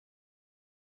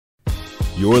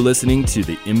You're listening to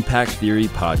the Impact Theory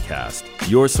Podcast,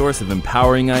 your source of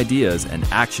empowering ideas and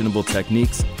actionable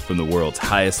techniques from the world's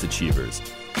highest achievers.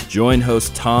 Join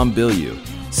host Tom Bilyeu,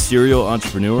 serial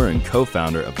entrepreneur and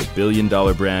co-founder of the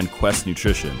billion-dollar brand Quest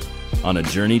Nutrition, on a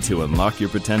journey to unlock your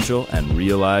potential and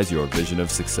realize your vision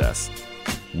of success.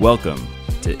 Welcome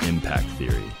to Impact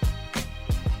Theory.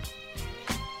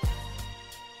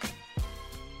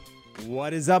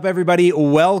 What is up, everybody?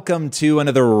 Welcome to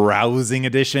another rousing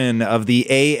edition of the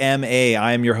AMA.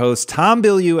 I am your host, Tom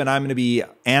Bilyeu, and I'm going to be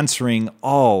answering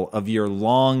all of your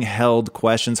long-held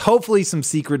questions, hopefully some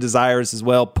secret desires as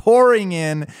well, pouring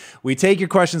in. We take your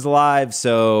questions live,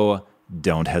 so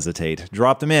don't hesitate.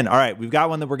 Drop them in. All right, we've got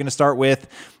one that we're going to start with,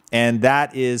 and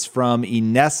that is from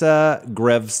Inessa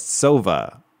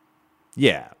Grevsova.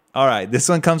 Yeah. All right, this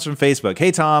one comes from Facebook.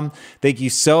 Hey, Tom, thank you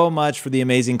so much for the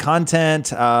amazing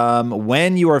content.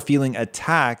 When you are feeling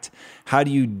attacked, how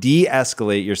do you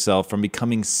de-escalate yourself from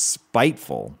becoming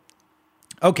spiteful?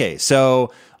 Okay,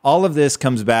 so all of this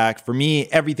comes back. For me,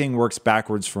 everything works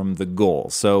backwards from the goal.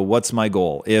 So what's my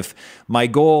goal? If my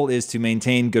goal is to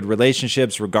maintain good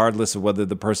relationships, regardless of whether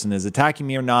the person is attacking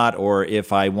me or not, or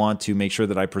if I want to make sure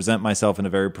that I present myself in a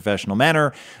very professional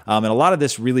manner, and a lot of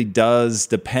this really does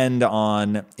depend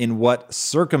on in what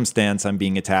circumstance I'm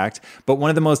being attacked. But one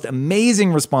of the most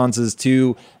amazing responses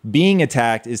to being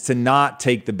attacked is to not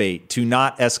take the bait, to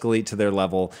not escalate to their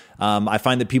level. I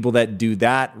find that people that do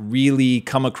that really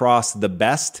come across the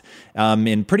best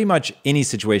in pretty much any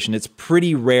situation. It's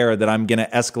pretty rare that I'm going to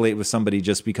escalate with somebody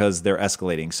just because they're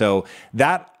escalating. So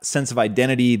that sense of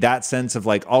identity, that sense of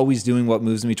like always doing what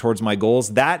moves me towards my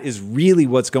goals, that is really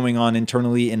what's going on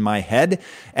internally in my head.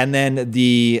 And then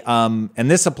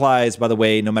and this applies, by the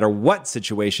way, no matter what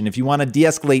situation. If you want to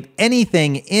de-escalate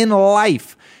anything in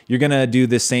life, you're going to do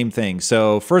the same thing.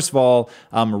 So first of all,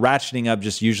 ratcheting up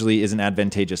just usually isn't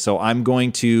advantageous. So I'm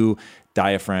going to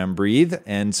diaphragm breathe.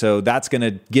 And so that's going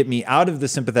to get me out of the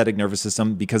sympathetic nervous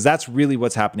system, because that's really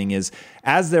what's happening is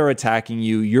as they're attacking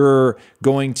you, you're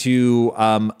going to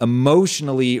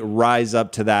emotionally rise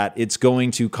up to that. It's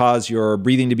going to cause your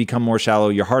breathing to become more shallow.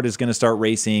 Your heart is going to start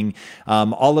racing.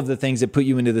 All of the things that put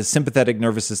you into the sympathetic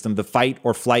nervous system, the fight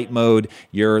or flight mode,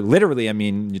 you're literally,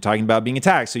 you're talking about being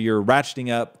attacked. So you're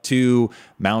ratcheting up to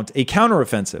mount a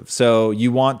counteroffensive. So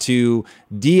you want to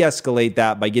de-escalate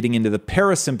that by getting into the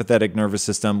parasympathetic nervous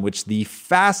system, which the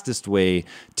fastest way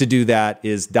to do that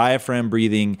is diaphragm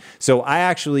breathing. So I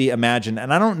actually imagine,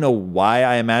 and I don't know why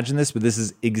I imagine this, but this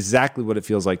is exactly what it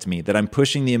feels like to me, that I'm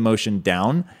pushing the emotion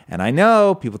down. And I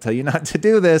know people tell you not to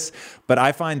do this, but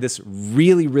I find this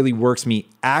really, really works me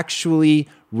actually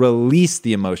release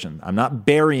the emotion. I'm not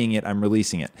burying it, I'm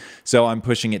releasing it. So I'm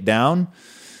pushing it down.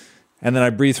 And then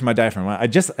I breathe through my diaphragm.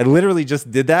 I literally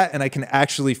just did that, and I can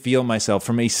actually feel myself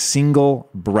from a single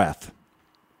breath.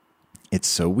 It's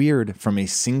so weird. From a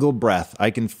single breath, I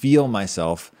can feel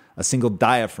myself, a single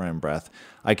diaphragm breath,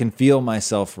 I can feel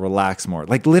myself relax more.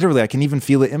 Like literally, I can even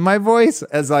feel it in my voice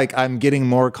as like I'm getting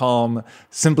more calm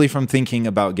simply from thinking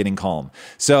about getting calm.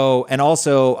 So, and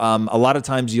also a lot of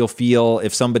times you'll feel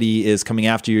if somebody is coming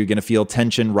after you, you're going to feel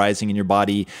tension rising in your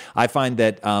body. I find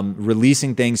that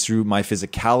releasing things through my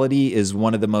physicality is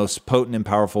one of the most potent and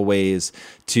powerful ways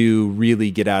to really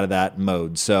get out of that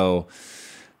mode. So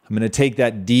I'm going to take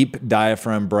that deep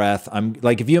diaphragm breath. I'm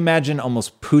like, if you imagine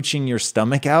almost pooching your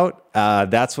stomach out,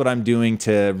 that's what I'm doing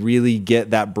to really get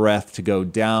that breath to go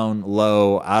down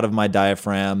low out of my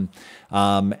diaphragm.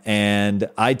 And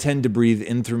I tend to breathe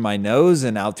in through my nose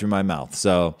and out through my mouth.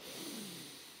 So,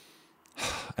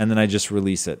 and then I just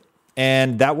release it.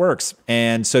 And that works.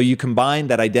 And so you combine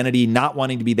that identity, not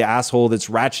wanting to be the asshole that's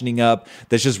ratcheting up,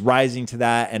 that's just rising to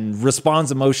that and responds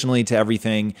emotionally to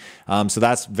everything. So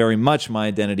that's very much my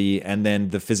identity. And then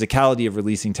the physicality of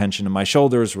releasing tension in my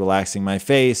shoulders, relaxing my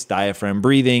face, diaphragm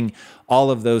breathing,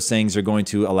 all of those things are going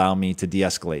to allow me to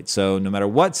de-escalate. So no matter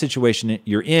what situation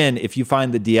you're in, if you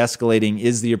find that de-escalating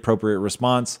is the appropriate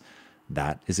response,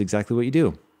 that is exactly what you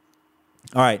do.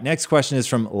 All right, next question is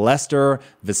from Lester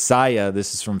Visaya.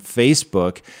 This is from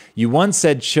Facebook. You once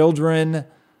said children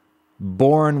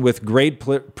born with great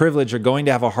privilege are going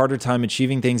to have a harder time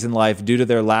achieving things in life due to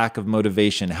their lack of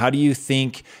motivation. How do you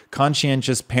think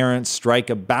conscientious parents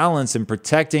strike a balance in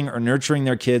protecting or nurturing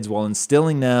their kids while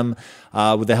instilling them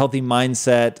with a healthy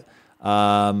mindset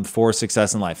for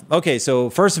success in life? Okay,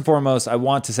 so first and foremost, I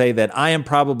want to say that I am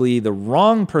probably the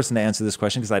wrong person to answer this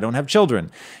question because I don't have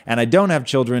children. And I don't have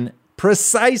children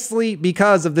precisely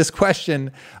because of this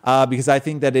question, because I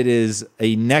think that it is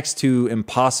a next to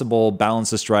impossible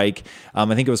balance to strike.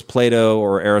 I think it was Plato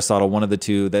or Aristotle, one of the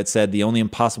two, that said the only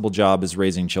impossible job is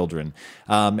raising children.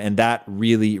 And that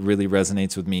really, really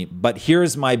resonates with me. But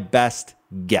here's my best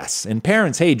guess. And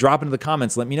parents, hey, drop into the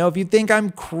comments. Let me know if you think I'm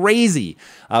crazy,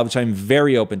 which I'm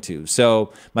very open to.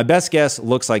 So my best guess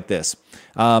looks like this.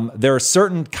 There are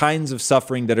certain kinds of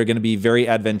suffering that are going to be very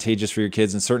advantageous for your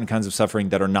kids and certain kinds of suffering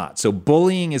that are not. So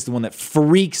bullying is the one that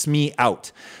freaks me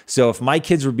out. So if my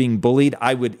kids were being bullied,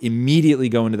 I would immediately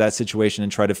go into that situation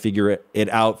and try to figure it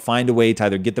out, find a way to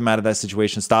either get them out of that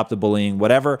situation, stop the bullying,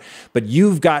 whatever. But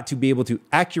you've got to be able to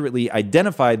accurately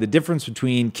identify the difference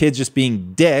between kids just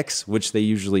being dicks, which they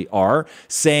usually are,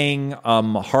 saying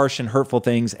harsh and hurtful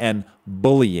things, and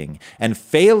bullying. And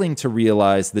failing to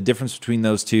realize the difference between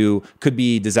those two could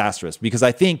be disastrous, because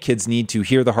I think kids need to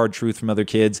hear the hard truth from other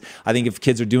kids. I think if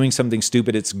kids are doing something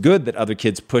stupid, it's good that other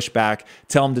kids push back,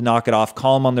 tell them to knock it off,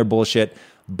 call them on their bullshit.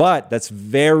 But that's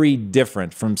very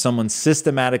different from someone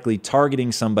systematically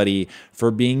targeting somebody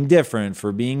for being different,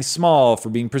 for being small, for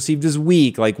being perceived as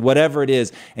weak, like whatever it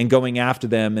is, and going after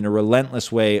them in a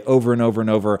relentless way over and over and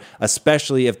over,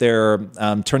 especially if they're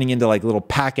turning into like little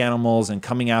pack animals and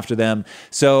coming after them.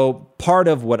 So part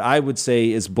of what I would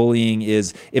say is bullying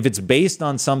is if it's based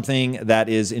on something that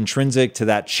is intrinsic to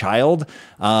that child,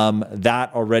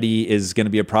 that already is going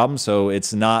to be a problem. So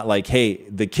it's not like, hey,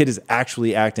 the kid is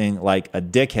actually acting like a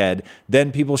dickhead,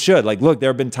 then people should. Like, look, there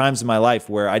have been times in my life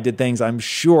where I did things I'm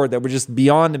sure that were just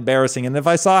beyond embarrassing. And if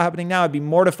I saw it happening now, I'd be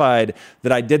mortified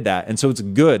that I did that. And so it's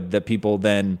good that people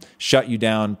then shut you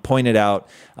down, point it out.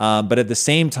 But at the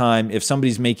same time, if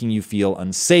somebody's making you feel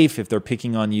unsafe, if they're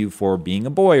picking on you for being a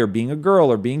boy or being a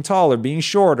girl or being tall or being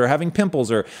short or having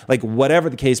pimples or like whatever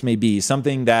the case may be,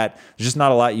 something that there's just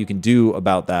not a lot you can do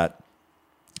about that,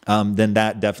 then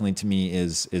that definitely to me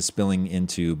is spilling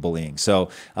into bullying. So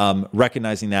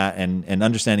recognizing that and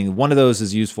understanding one of those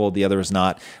is useful, the other is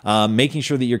not. Making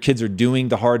sure that your kids are doing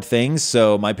the hard things.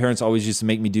 So my parents always used to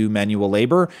make me do manual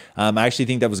labor. I actually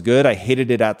think that was good. I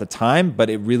hated it at the time, but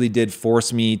it really did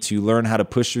force me to learn how to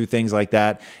push through things like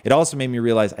that. It also made me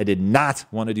realize I did not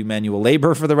want to do manual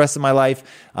labor for the rest of my life,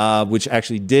 which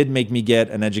actually did make me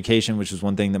get an education, which was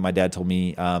one thing that my dad told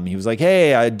me. He was like,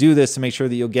 hey, I do this to make sure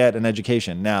that you'll get an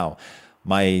education. Now,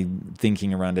 my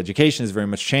thinking around education has very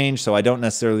much changed, so I don't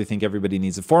necessarily think everybody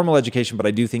needs a formal education, but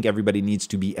I do think everybody needs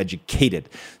to be educated.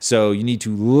 So you need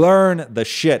to learn the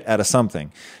shit out of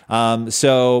something.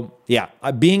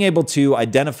 Being able to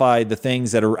identify the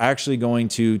things that are actually going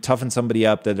to toughen somebody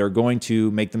up, that are going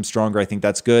to make them stronger, I think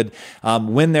that's good.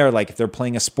 When they're like, if they're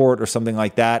playing a sport or something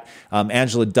like that,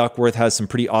 Angela Duckworth has some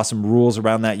pretty awesome rules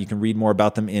around that. You can read more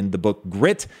about them in the book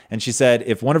Grit. And she said,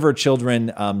 if one of her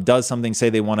children does something,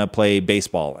 say they want to play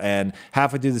baseball, and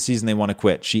halfway through the season they want to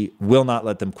quit, she will not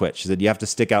let them quit. She said, you have to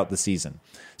stick out the season.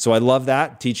 So I love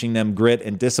that, teaching them grit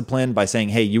and discipline by saying,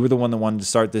 hey, you were the one that wanted to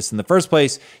start this in the first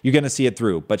place. You're going to see it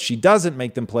through. But she doesn't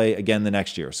make them play again the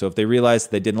next year. So if they realize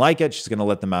they didn't like it, she's going to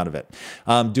let them out of it.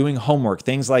 Doing homework,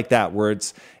 things like that, where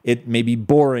it may be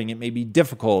boring, it may be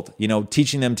difficult,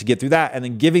 teaching them to get through that, and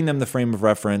then giving them the frame of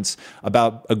reference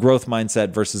about a growth mindset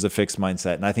versus a fixed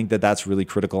mindset. And I think that that's really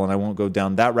critical, and I won't go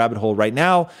down that rabbit hole right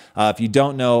now. If you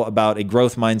don't know about a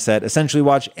growth mindset, essentially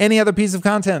watch any other piece of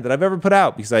content that I've ever put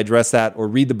out, because I address that, or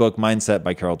read the book Mindset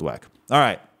by Carol Dweck. All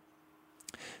right.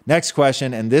 Next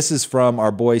question, and this is from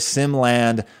our boy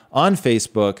Simland on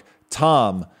Facebook.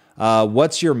 Tom,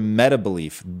 what's your meta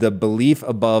belief? The belief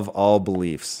above all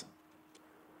beliefs.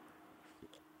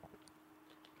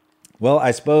 Well,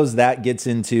 I suppose that gets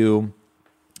into,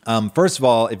 first of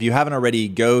all, if you haven't already,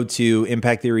 go to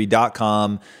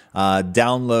impacttheory.com,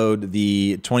 download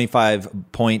the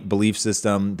 25-point belief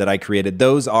system that I created.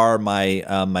 Those are my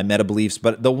meta beliefs,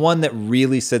 but the one that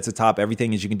really sits atop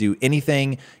everything is you can do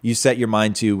anything you set your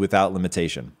mind to without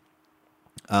limitation.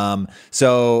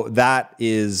 So that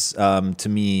is, to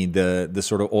me, the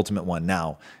sort of ultimate one.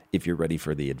 Now, if you're ready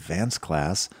for the advanced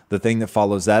class, the thing that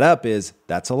follows that up is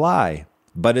that's a lie.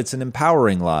 But it's an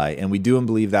empowering lie, and we do and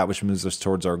believe that which moves us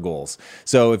towards our goals.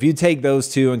 So if you take those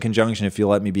two in conjunction, if you'll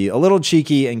let me be a little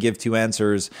cheeky and give two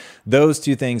answers, those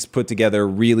two things put together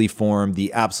really form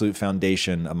the absolute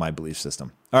foundation of my belief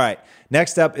system. All right,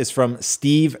 next up is from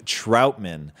Steve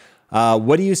Troutman.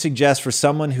 What do you suggest for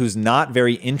someone who's not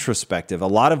very introspective? A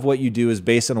lot of what you do is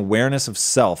based on awareness of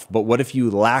self, but what if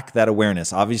you lack that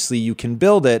awareness? Obviously, you can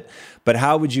build it, but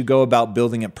how would you go about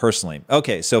building it personally?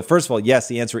 Okay, so first of all, yes,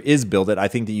 the answer is build it. I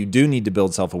think that you do need to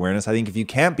build self-awareness. I think if you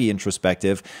can't be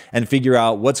introspective and figure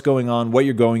out what's going on, what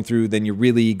you're going through, then you're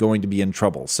really going to be in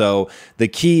trouble. So the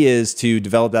key is to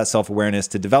develop that self-awareness.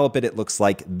 To develop it, it looks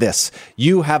like this.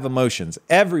 You have emotions.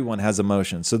 Everyone has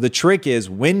emotions. So the trick is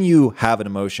when you have an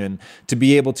emotion, to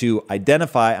be able to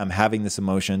identify, I'm having this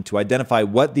emotion, to identify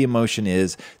what the emotion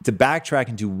is, to backtrack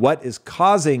into what is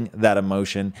causing that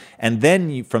emotion, and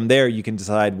then from there, you can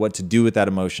decide what to do with that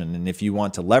emotion. And if you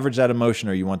want to leverage that emotion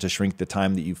or you want to shrink the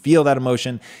time that you feel that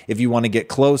emotion, if you want to get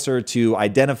closer to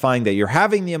identifying that you're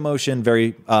having the emotion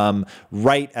very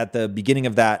right at the beginning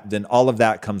of that, then all of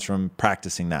that comes from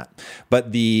practicing that.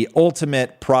 But the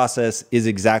ultimate process is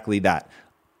exactly that.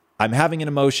 I'm having an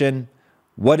emotion.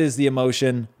 What is the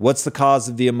emotion? What's the cause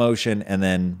of the emotion? And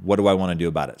then what do I want to do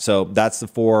about it? So that's the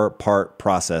 4-part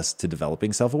process to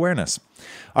developing self-awareness.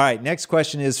 All right, next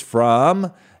question is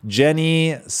from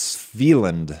Jenny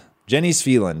Sveland. Jenny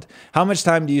Sveland. How much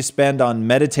time do you spend on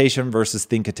meditation versus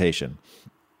thinkitation?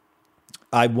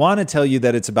 I want to tell you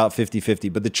that it's about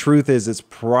 50-50, but the truth is it's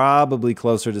probably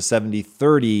closer to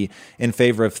 70-30 in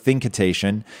favor of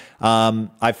thinkitation.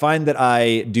 I find that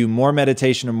I do more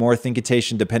meditation or more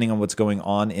thinkitation depending on what's going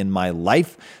on in my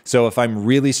life. So if I'm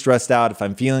really stressed out, if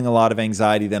I'm feeling a lot of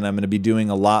anxiety, then I'm going to be doing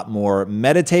a lot more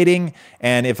meditating.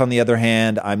 And if on the other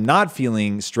hand, I'm not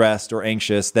feeling stressed or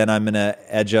anxious, then I'm going to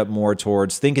edge up more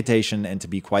towards thinkitation. And to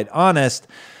be quite honest,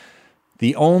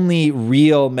 the only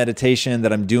real meditation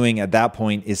that I'm doing at that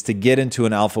point is to get into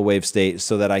an alpha wave state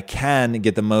so that I can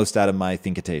get the most out of my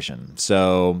thinkitation.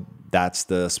 So that's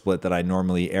the split that I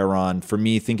normally err on. For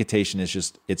me, thinkitation is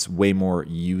just, it's way more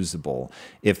usable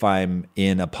if I'm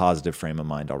in a positive frame of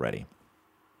mind already.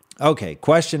 Okay,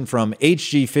 question from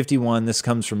HG51. This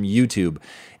comes from YouTube.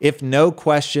 If no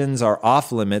questions are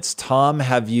off limits, Tom,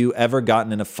 have you ever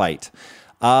gotten in a fight?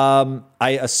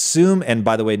 I assume, and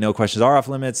by the way, no questions are off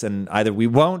limits, and either we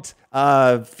won't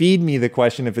feed me the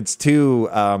question if it's too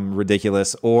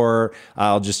ridiculous, or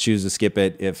I'll just choose to skip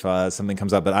it if something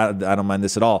comes up, but I don't mind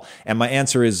this at all. And my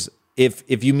answer is,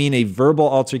 if you mean a verbal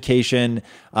altercation,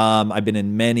 I've been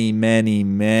in many.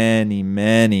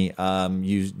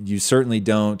 You certainly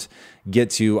don't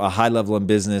get to a high level in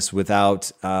business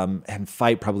without, and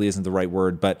fight probably isn't the right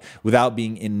word, but without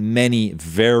being in many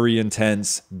very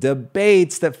intense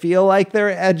debates that feel like they're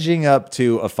edging up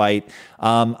to a fight.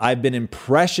 I've been in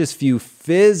precious few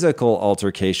physical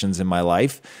altercations in my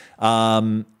life,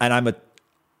 and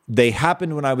they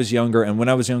happened when I was younger, and when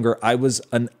I was younger, I was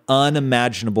an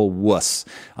unimaginable wuss.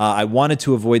 I wanted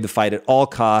to avoid the fight at all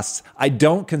costs. I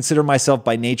don't consider myself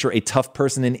by nature a tough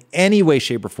person in any way,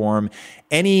 shape, or form.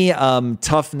 Any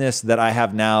toughness that I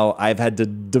have now, I've had to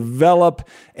develop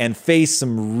and face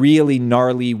some really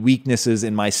gnarly weaknesses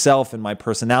in myself and my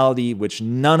personality, which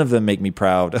none of them make me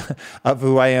proud of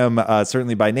who I am,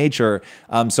 certainly by nature.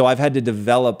 So I've had to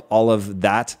develop all of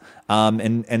that.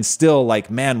 And still, like,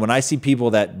 man, when I see people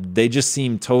that they just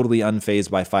seem totally unfazed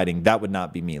by fighting, that would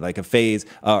not be me. Like a phase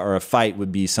or a fight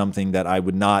would be something that I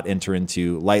would not enter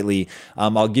into lightly.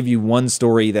 I'll give you one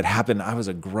story that happened. I was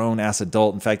a grown ass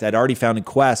adult. In fact, I'd already founded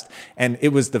Quest, and it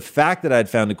was the fact that I'd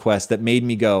founded Quest that made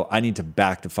me go, I need to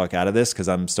back the fuck out of this because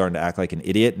I'm starting to act like an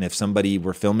idiot. And if somebody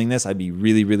were filming this, I'd be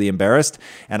really, really embarrassed.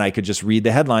 And I could just read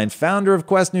the headline: founder of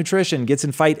Quest Nutrition gets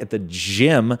in fight at the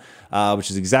gym, which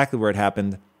is exactly where it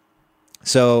happened.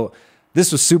 So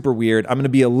this was super weird. I'm going to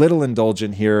be a little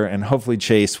indulgent here, and hopefully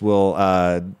Chase will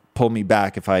pull me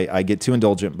back if I get too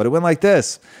indulgent. But it went like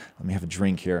this. Let me have a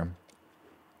drink here.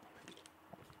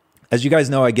 As you guys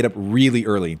know, I get up really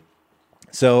early.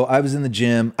 So I was in the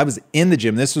gym.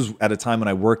 This was at a time when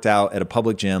I worked out at a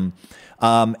public gym.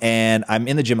 And I'm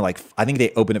in the gym at I think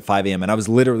they open at 5 a.m. And I was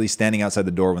literally standing outside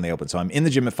the door when they opened. So I'm in the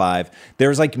gym at 5.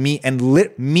 There's like me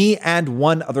and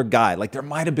one other guy. Like there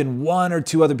might have been one or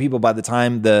two other people by the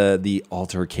time the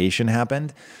altercation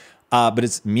happened. But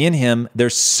it's me and him.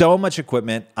 There's so much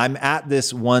equipment. I'm at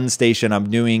this one station. I'm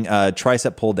doing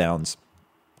tricep pull downs.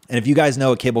 And if you guys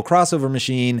know a cable crossover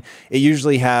machine, it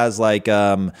usually has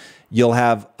you'll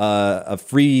have a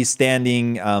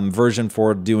freestanding version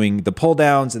for doing the pull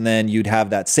downs, and then you'd have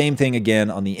that same thing again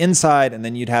on the inside, and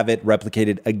then you'd have it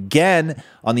replicated again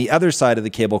on the other side of the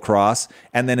cable cross.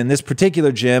 And then in this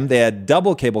particular gym, they had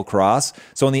double cable cross.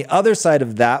 So on the other side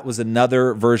of that was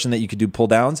another version that you could do pull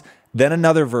downs, then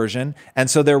another version. And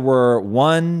so there were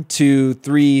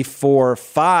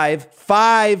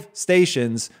 5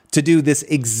 stations to do this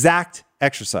exact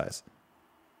exercise.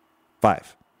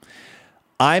 5.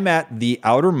 I'm at the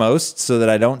outermost so that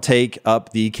I don't take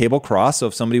up the cable cross. So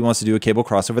if somebody wants to do a cable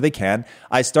crossover, they can.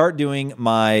 I start doing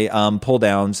my pull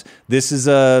downs. This is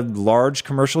a large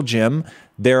commercial gym.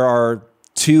 There are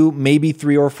 2, maybe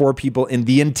 3 or 4 people in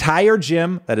the entire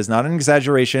gym. That is not an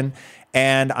exaggeration.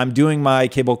 And I'm doing my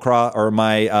cable cross or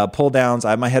my pull downs.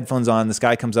 I have my headphones on. This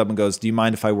guy comes up and goes, "Do you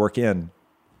mind if I work in?"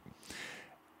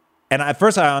 And at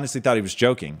first I honestly thought he was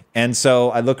joking. And so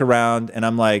I look around and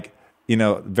I'm like,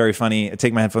 very funny. I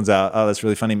take my headphones out. Oh, that's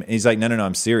really funny. And he's like, no,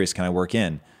 I'm serious. Can I work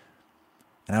in?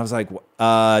 And I was like,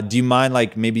 do you mind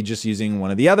like maybe just using one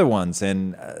of the other ones?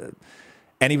 And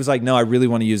he was like, no, I really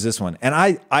want to use this one. And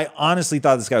I honestly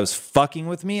thought this guy was fucking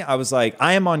with me. I was like,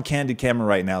 I am on candid camera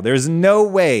right now. There's no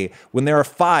way when there are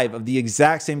 5 of the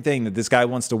exact same thing that this guy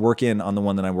wants to work in on the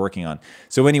one that I'm working on.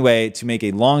 So anyway, to make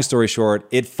a long story short,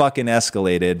 it fucking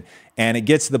escalated. And it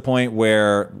gets to the point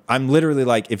where I'm literally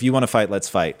like, if you want to fight, let's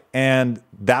fight. And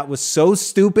that was so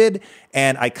stupid.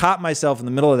 And I caught myself in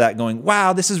the middle of that going,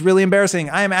 wow, this is really embarrassing.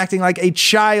 I am acting like a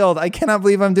child. I cannot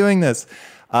believe I'm doing this.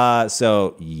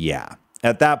 So yeah.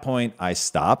 At that point, I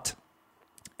stopped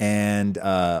and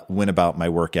went about my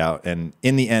workout. And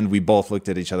in the end, we both looked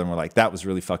at each other and were like, that was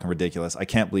really fucking ridiculous. I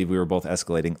can't believe we were both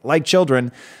escalating like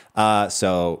children.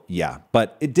 So yeah,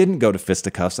 but it didn't go to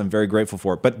fisticuffs. I'm very grateful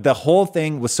for it. But the whole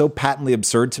thing was so patently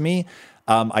absurd to me,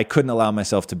 I couldn't allow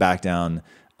myself to back down.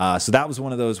 So that was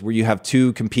one of those where you have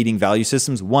 2 competing value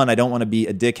systems. One, I don't want to be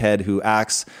a dickhead who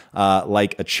acts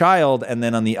like a child. And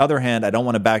then on the other hand, I don't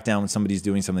want to back down when somebody's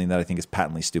doing something that I think is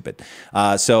patently stupid.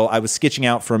 So I was sketching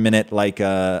out for a minute like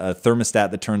a thermostat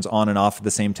that turns on and off at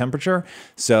the same temperature.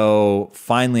 So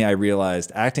finally I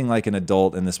realized acting like an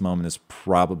adult in this moment is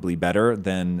probably better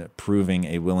than proving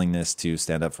a willingness to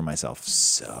stand up for myself.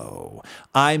 So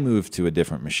I moved to a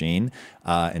different machine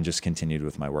and just continued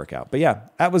with my workout. But yeah,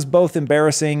 that was both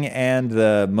embarrassing and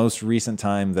the most recent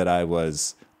time that I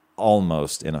was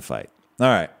almost in a fight. All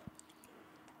right.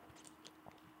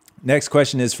 Next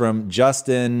question is from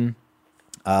Justin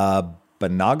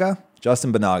Banaga.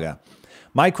 Justin Banaga.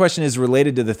 My question is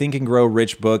related to the Think and Grow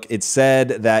Rich book. It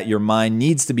said that your mind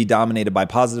needs to be dominated by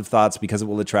positive thoughts because it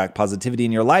will attract positivity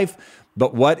in your life.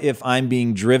 But what if I'm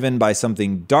being driven by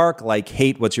something dark like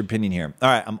hate? What's your opinion here? All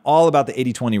right, I'm all about the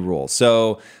 80-20 rule.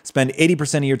 So spend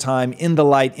 80% of your time in the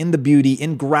light, in the beauty,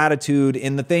 in gratitude,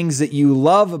 in the things that you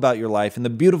love about your life, and the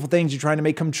beautiful things you're trying to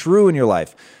make come true in your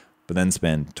life. But then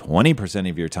spend 20%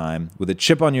 of your time with a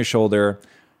chip on your shoulder,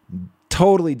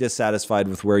 totally dissatisfied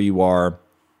with where you are,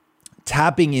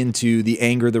 tapping into the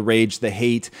anger, the rage, the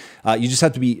hate. You just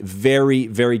have to be very,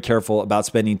 very careful about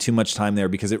spending too much time there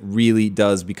because it really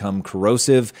does become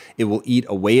corrosive. It will eat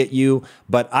away at you.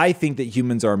 But I think that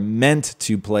humans are meant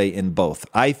to play in both.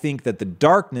 I think that the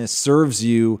darkness serves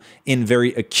you in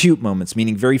very acute moments,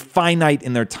 meaning very finite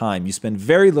in their time. You spend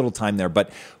very little time there.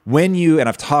 But when you, and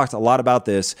I've talked a lot about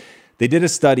this, they did a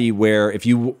study where if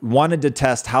you wanted to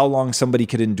test how long somebody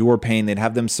could endure pain, they'd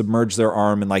have them submerge their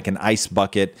arm in like an ice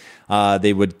bucket.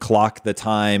 They would clock the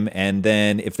time. And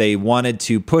then if they wanted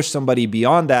to push somebody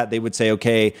beyond that, they would say,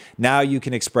 okay, now you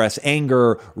can express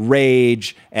anger,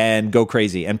 rage, and go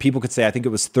crazy. And people could say, I think it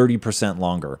was 30%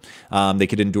 longer. They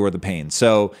could endure the pain.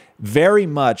 So very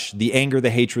much the anger,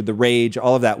 the hatred, the rage,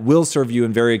 all of that will serve you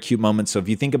in very acute moments. So if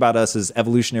you think about us as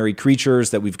evolutionary creatures,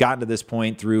 that we've gotten to this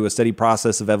point through a steady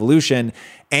process of evolution,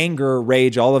 anger,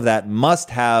 rage, all of that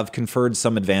must have conferred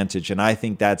some advantage. And I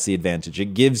think that's the advantage.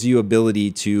 It gives you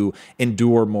ability to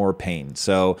endure more pain.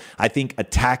 So I think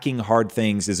attacking hard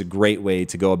things is a great way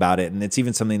to go about it. And it's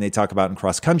even something they talk about in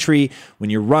cross country.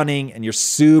 When you're running and you're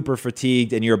super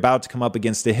fatigued and you're about to come up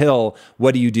against a hill,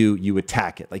 what do? You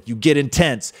attack it. Like you get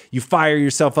intense. You fire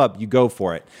yourself up, you go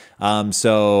for it.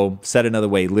 So said another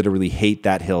way, literally hate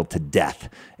that hill to death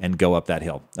and go up that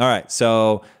hill. All right,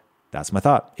 so that's my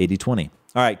thought, 80-20.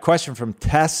 All right, question from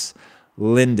Tess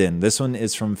Linden. This one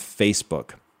is from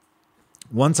Facebook.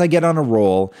 Once I get on a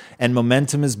roll and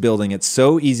momentum is building, it's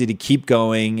so easy to keep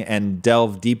going and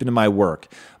delve deep into my work.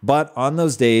 But on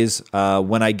those days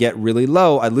when I get really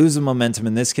low, I lose the momentum,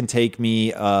 and this can make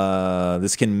me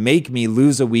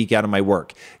lose a week out of my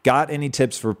work. Got any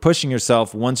tips for pushing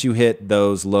yourself once you hit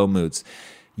those low moods?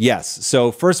 Yes.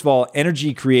 So first of all,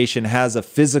 energy creation has a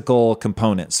physical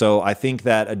component. So I think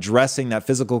that addressing that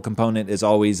physical component is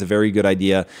always a very good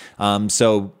idea.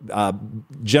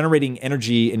 Generating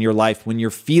energy in your life when you're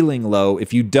feeling low,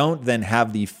 if you don't then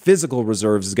have the physical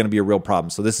reserves, is going to be a real problem.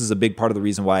 So this is a big part of the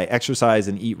reason why I exercise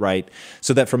and eat right,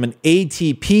 so that from an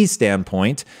ATP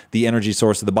standpoint, the energy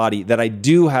source of the body, that I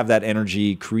do have that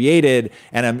energy created,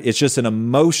 and it's just an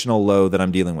emotional load that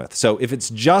I'm dealing with. So if it's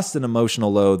just an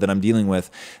emotional load that I'm dealing with,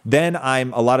 then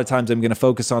a lot of times I'm going to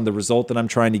focus on the result that I'm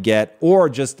trying to get, or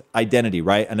just identity,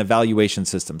 right? An evaluation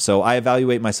system. So I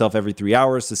evaluate myself every 3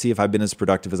 hours to see if I've been as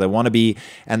productive as I want to be.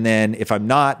 And then if I'm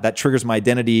not, that triggers my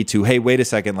identity to, hey, wait a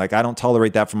second, like I don't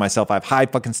tolerate that for myself. I have high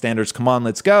fucking standards. Come on,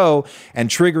 let's go. And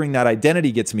triggering that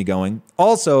identity gets me going.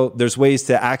 Also, there's ways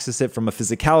to access it from a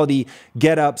physicality,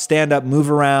 get up, stand up, move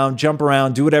around, jump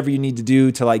around, do whatever you need to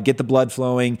do to like get the blood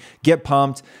flowing, get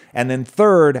pumped. And then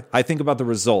third, I think about the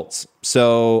results.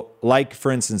 So like,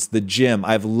 for instance, the gym,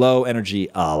 I have low energy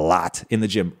a lot in the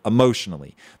gym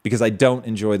emotionally because I don't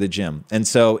enjoy the gym. And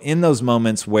so in those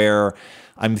moments where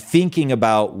I'm thinking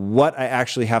about what I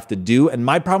actually have to do, and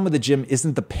my problem with the gym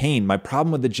isn't the pain. My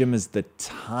problem with the gym is the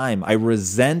time. I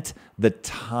resent the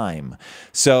time.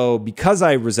 So because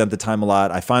I resent the time a lot,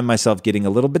 I find myself getting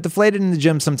a little bit deflated in the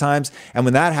gym sometimes. And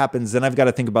when that happens, then I've got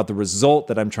to think about the result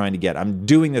that I'm trying to get. I'm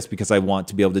doing this because I want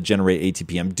to be able to generate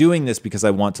ATP. I'm doing this because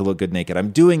I want to look good naked. I'm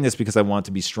doing this because I want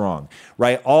to be strong,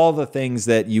 right? All the things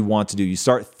that you want to do. You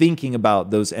start thinking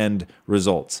about those end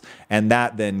results. And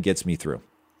that then gets me through.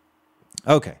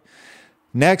 Okay.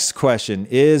 Next question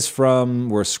is from,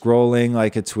 we're scrolling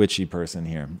like a twitchy person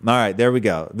here. All right, there we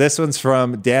go. This one's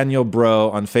from Daniel Bro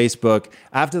on Facebook.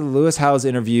 After the Lewis Howes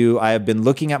interview, I have been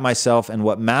looking at myself and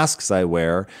what masks I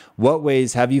wear. What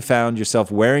ways have you found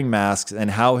yourself wearing masks and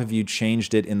how have you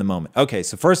changed it in the moment? Okay,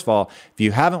 so first of all, if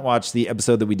you haven't watched the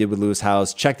episode that we did with Lewis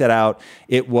Howes, check that out.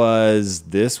 It was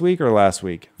this week or last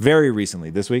week? Very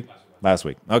recently. This week? Last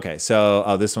week. Okay,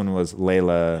 so this one was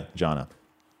Layla Jana.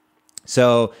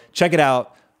 So check it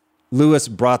out. Lewis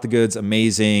brought the goods,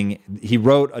 amazing. He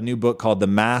wrote a new book called The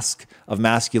Mask of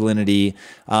Masculinity,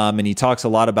 and he talks a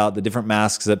lot about the different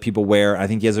masks that people wear. I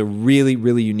think he has a really,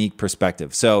 really unique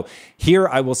perspective. So here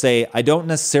I will say I don't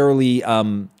necessarily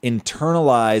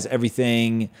internalize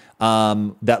everything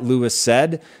that Lewis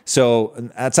said.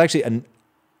 So that's actually an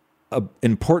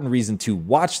important reason to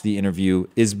watch the interview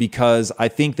is because I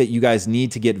think that you guys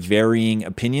need to get varying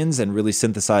opinions and really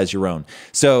synthesize your own.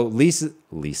 So Lewis's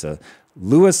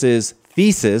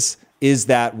thesis is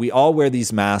that we all wear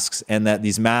these masks and that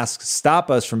these masks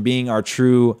stop us from being our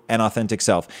true and authentic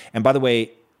self. And by the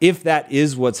way, if that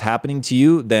is what's happening to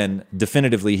you, then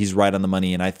definitively he's right on the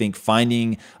money. And I think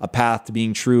finding a path to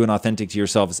being true and authentic to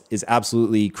yourself is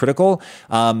absolutely critical.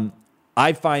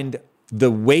 I find the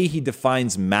way he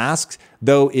defines masks,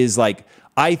 though, is like,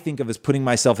 I think of as putting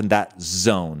myself in that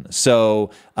zone.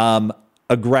 So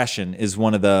aggression is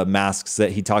one of the masks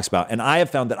that he talks about. And I have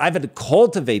found that I've had to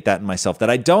cultivate that in myself, that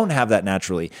I don't have that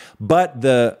naturally. But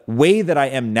the way that I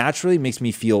am naturally makes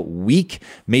me feel weak,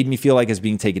 made me feel like I was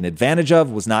being taken advantage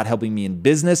of, was not helping me in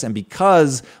business. And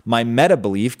because my meta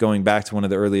belief, going back to one of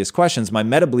the earliest questions, my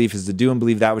meta belief is to do and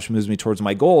believe that which moves me towards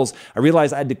my goals, I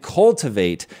realized I had to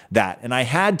cultivate that. And I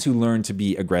had to learn to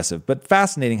be aggressive. But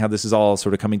fascinating how this is all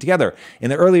sort of coming together. In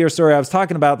the earlier story I was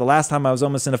talking about, the last time I was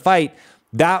almost in a fight,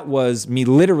 that was me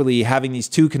literally having these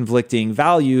two conflicting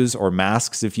values, or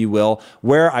masks, if you will,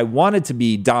 where I wanted to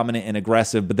be dominant and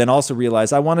aggressive, but then also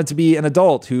realized I wanted to be an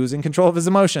adult who's in control of his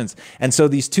emotions. And so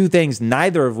these two things,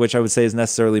 neither of which I would say is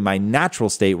necessarily my natural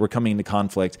state, were coming into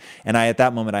conflict. And at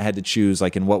that moment, I had to choose,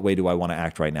 like, in what way do I want to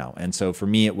act right now? And so for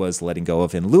me, it was letting go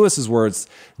of, in Lewis's words,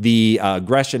 the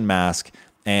aggression mask,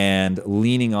 and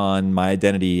leaning on my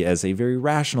identity as a very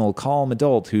rational, calm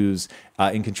adult who's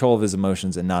in control of his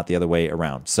emotions and not the other way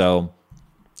around. So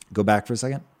go back for a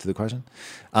second to the question.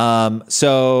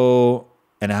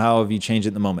 And how have you changed it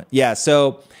in the moment? Yeah,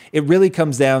 so it really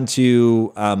comes down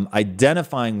to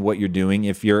identifying what you're doing.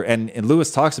 If you're, and Lewis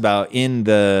talks about in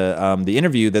the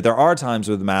interview that there are times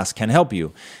where the mask can help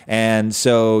you, and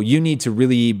so you need to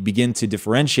really begin to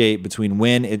differentiate between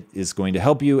when it is going to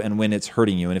help you and when it's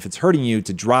hurting you. And if it's hurting you,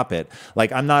 to drop it.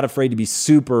 Like, I'm not afraid to be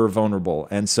super vulnerable,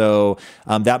 and so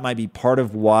that might be part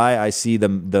of why I see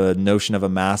the notion of a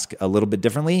mask a little bit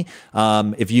differently.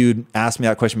 If you'd asked me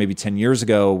that question maybe 10 years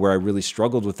ago, where I really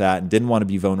struggled with that and didn't want to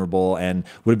be vulnerable and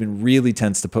would have been really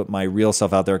tense to put my real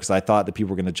self out there because I thought that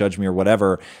people were going to judge me or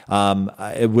whatever,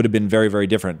 it would have been very, very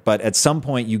different. But at some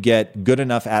point you get good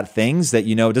enough at things that,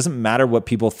 you know, it doesn't matter what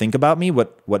people think about me.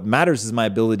 What matters is my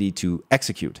ability to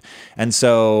execute. And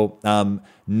so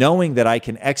knowing that I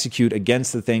can execute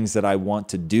against the things that I want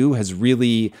to do has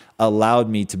really allowed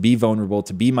me to be vulnerable,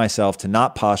 to be myself, to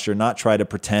not posture, not try to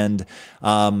pretend.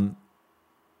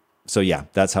 So yeah,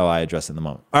 that's how I address it in the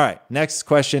moment. All right, next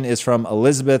question is from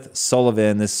Elizabeth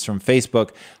Sullivan. This is from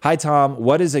Facebook. Hi, Tom.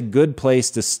 What is a good place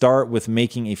to start with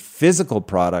making a physical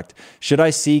product? Should I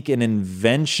seek an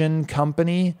invention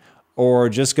company or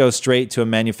just go straight to a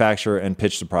manufacturer and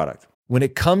pitch the product? When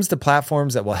it comes to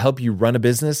platforms that will help you run a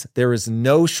business, there is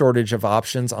no shortage of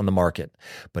options on the market.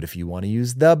 But if you want to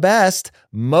use the best,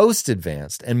 most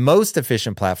advanced, and most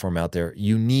efficient platform out there,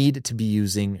 you need to be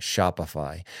using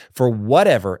Shopify. For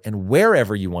whatever and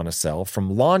wherever you want to sell,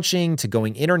 from launching to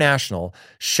going international,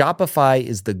 Shopify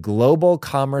is the global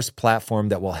commerce platform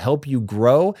that will help you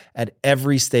grow at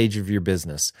every stage of your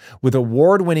business. With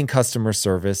award-winning customer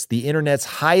service, the internet's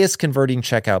highest converting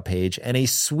checkout page, and a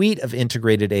suite of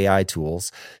integrated AI tools,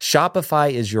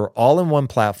 Shopify is your all-in-one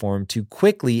platform to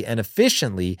quickly and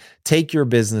efficiently take your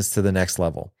business to the next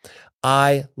level.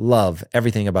 I love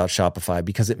everything about Shopify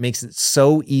because it makes it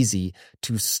so easy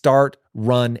to start,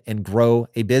 run, and grow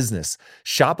a business.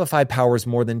 Shopify powers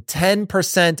more than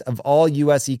 10% of all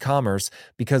US e-commerce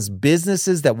because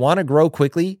businesses that want to grow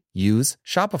quickly use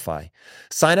Shopify.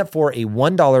 Sign up for a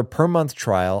 $1 per month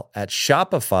trial at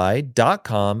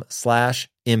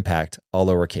shopify.com/impact, all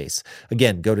lowercase.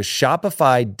 Again, go to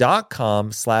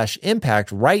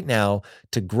shopify.com/impact right now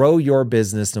to grow your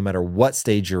business no matter what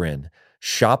stage you're in.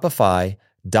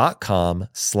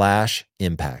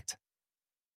 Shopify.com/impact.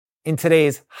 In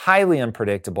today's highly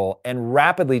unpredictable and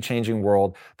rapidly changing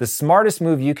world, the smartest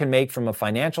move you can make from a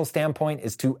financial standpoint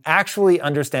is to actually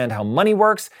understand how money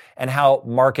works and how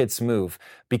markets move.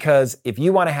 Because if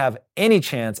you want to have any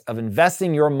chance of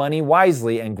investing your money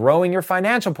wisely and growing your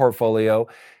financial portfolio,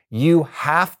 you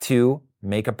have to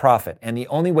make a profit. And the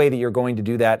only way that you're going to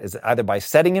do that is either by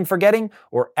setting and forgetting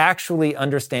or actually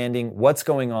understanding what's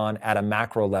going on at a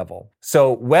macro level.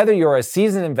 So whether you're a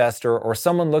seasoned investor or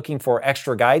someone looking for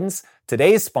extra guidance,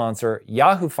 today's sponsor,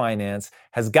 Yahoo Finance,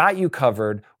 has got you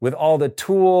covered with all the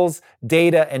tools,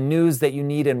 data, and news that you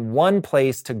need in one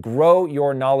place to grow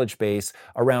your knowledge base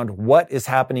around what is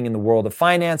happening in the world of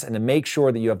finance and to make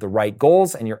sure that you have the right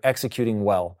goals and you're executing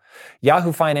well.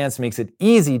 Yahoo Finance makes it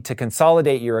easy to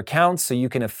consolidate your accounts so you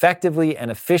can effectively and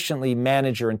efficiently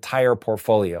manage your entire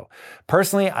portfolio.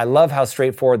 Personally, I love how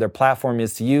straightforward their platform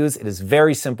is to use. It is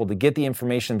very simple to get the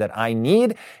information that I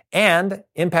need, and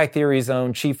Impact Theory's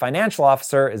own chief financial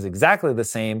officer is exactly the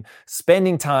same,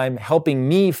 spending time helping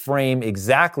me frame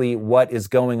exactly what is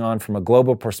going on from a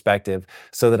global perspective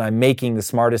so that I'm making the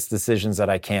smartest decisions that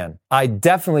I can. I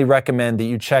definitely recommend that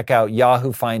you check out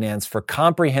Yahoo Finance for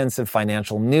comprehensive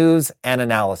financial news and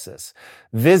analysis.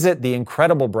 Visit the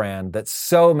incredible brand that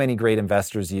so many great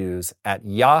investors use at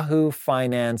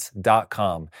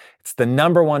yahoofinance.com. It's the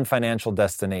 #1 financial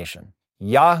destination.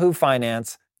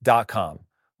 yahoofinance.com.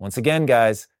 Once again,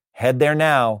 guys, head there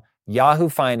now,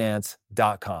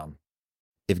 yahoofinance.com.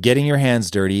 If getting your hands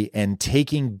dirty and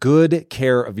taking good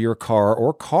care of your car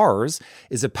or cars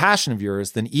is a passion of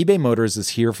yours, then eBay Motors is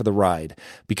here for the ride.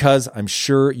 Because I'm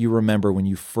sure you remember when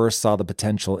you first saw the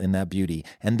potential in that beauty.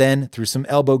 And then through some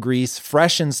elbow grease,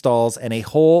 fresh installs, and a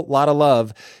whole lot of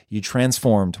love, you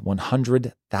transformed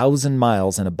 100,000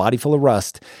 miles and a body full of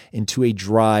rust into a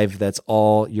drive that's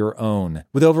all your own.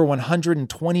 With over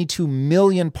 122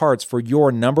 million parts for your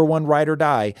 #1 ride or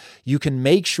die, you can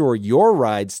make sure your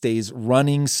ride stays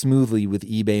running smoothly with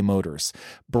eBay Motors.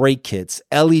 Brake kits,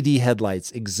 LED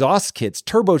headlights, exhaust kits,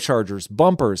 turbochargers,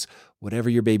 bumpers, whatever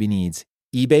your baby needs,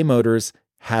 eBay Motors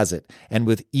has it. And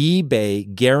with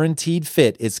eBay Guaranteed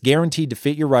Fit, it's guaranteed to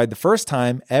fit your ride the first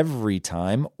time, every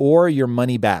time, or your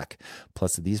money back.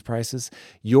 Plus, at these prices,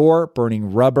 you're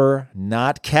burning rubber,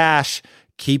 not cash.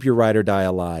 Keep your ride or die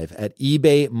alive at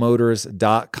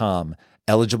ebaymotors.com.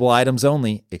 Eligible items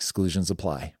only. Exclusions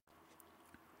apply.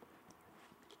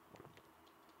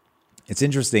 It's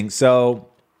interesting. So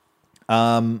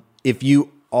if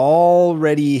you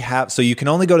already have, so you can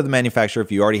only go to the manufacturer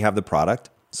if you already have the product.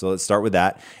 So let's start with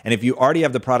that. And if you already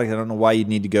have the product, I don't know why you'd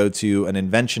need to go to an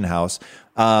invention house.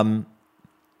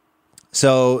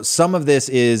 So some of this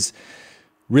is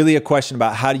really a question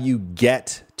about how do you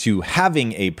get to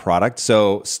having a product.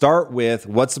 So start with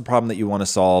what's the problem that you want to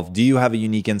solve? Do you have a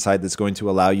unique insight that's going to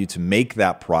allow you to make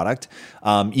that product,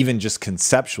 even just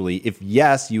conceptually? If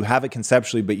yes, you have it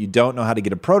conceptually, but you don't know how to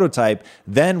get a prototype,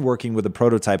 then working with a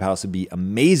prototype house would be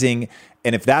amazing.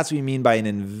 And if that's what you mean by an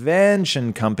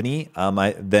invention company,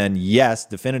 then yes,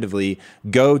 definitively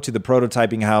go to the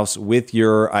prototyping house with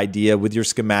your idea, with your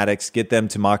schematics, get them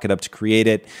to mock it up to create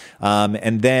it.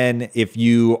 And then if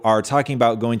you are talking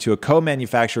about going to a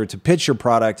co-manufacturer to pitch your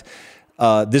product,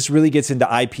 this really gets into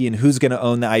IP and who's going to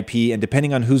own the IP. And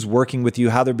depending on who's working with you,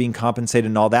 how they're being compensated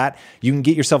and all that, you can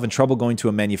get yourself in trouble going to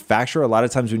a manufacturer. A lot of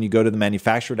times when you go to the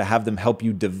manufacturer to have them help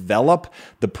you develop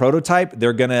the prototype,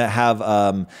 they're going to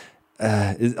have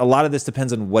a lot of this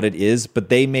depends on what it is, but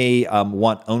they may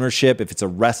want ownership. If it's a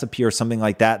recipe or something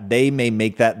like that, they may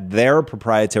make that their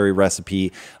proprietary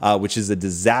recipe, which is a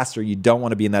disaster. You don't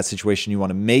want to be in that situation. You want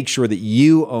to make sure that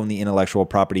you own the intellectual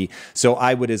property. So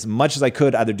I would, as much as I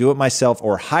could, either do it myself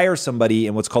or hire somebody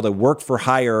in what's called a work for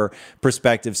hire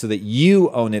perspective so that you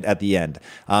own it at the end.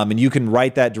 And you can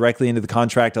write that directly into the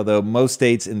contract, although most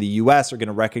states in the US are going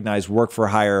to recognize work for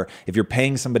hire. If you're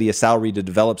paying somebody a salary to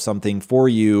develop something for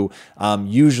you,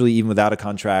 usually even without a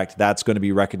contract, that's going to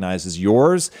be recognized as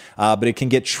yours. But it can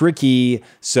get tricky.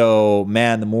 So,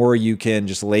 man, the more you can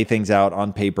just lay things out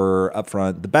on paper up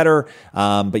front, the better.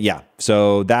 But yeah,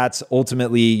 so that's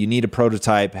ultimately, you need a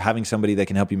prototype. Having somebody that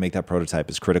can help you make that prototype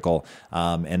is critical.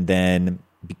 And then,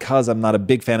 because I'm not a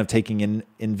big fan of taking in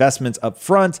investments up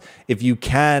front, if you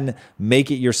can make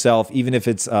it yourself, even if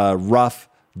it's rough,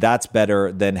 that's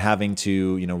better than having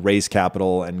to, raise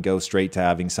capital and go straight to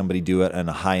having somebody do it in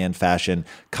a high-end fashion,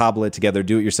 cobble it together,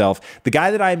 do it yourself. The guy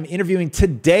that I'm interviewing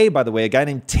today, by the way, a guy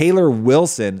named Taylor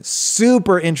Wilson,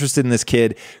 super interested in this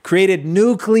kid, created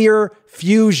nuclear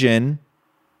fusion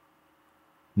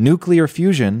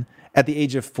at the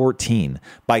age of 14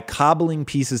 by cobbling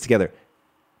pieces together.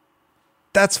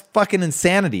 That's fucking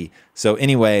insanity. So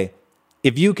anyway,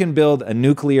 if you can build a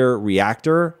nuclear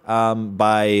reactor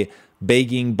by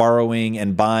begging, borrowing,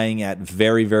 and buying at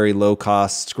very, very low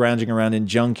cost, scrounging around in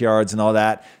junkyards and all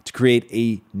that to create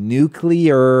a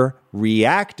nuclear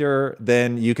reactor,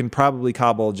 then you can probably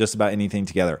cobble just about anything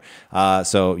together.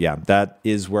 So yeah, that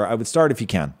is where I would start if you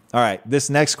can. All right, this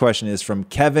next question is from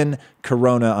Kevin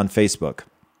Corona on Facebook.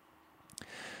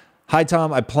 Hi,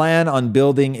 Tom. I plan on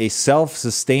building a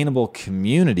self-sustainable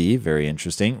community. Very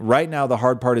interesting. Right now, the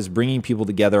hard part is bringing people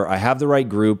together. I have the right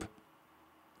group.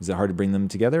 Is it hard to bring them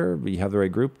together? We have the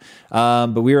right group.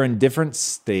 But we are in different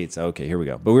states. Okay, here we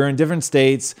go. But we're in different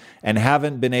states and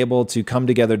haven't been able to come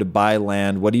together to buy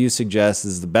land. What do you suggest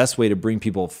is the best way to bring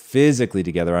people physically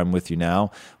together? I'm with you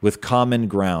now, with common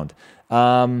ground.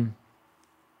 So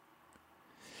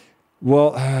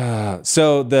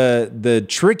the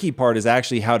tricky part is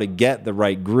actually how to get the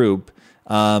right group.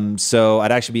 So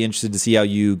I'd actually be interested to see how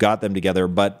you got them together.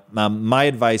 But my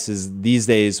advice is these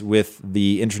days with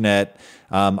the internet,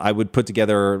 I would put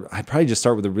together, I'd probably just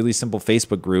start with a really simple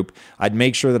Facebook group. I'd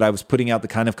make sure that I was putting out the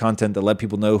kind of content that let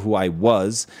people know who I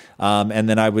was. And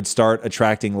then I would start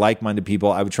attracting like-minded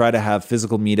people. I would try to have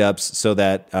physical meetups so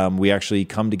that we actually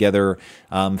come together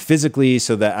physically,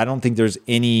 so that I don't think there's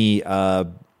any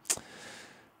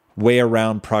way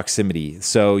around proximity.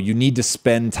 So you need to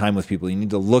spend time with people. You need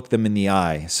to look them in the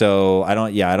eye. So I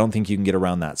don't think you can get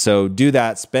around that. So do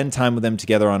that, spend time with them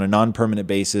together on a non-permanent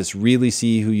basis, really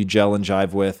see who you gel and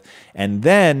jive with. And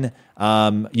then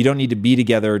you don't need to be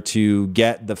together to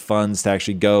get the funds to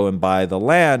actually go and buy the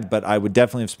land, but I would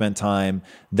definitely have spent time,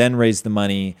 then raise the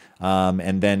money,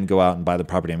 and then go out and buy the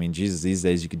property. I mean, Jesus, these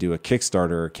days you could do a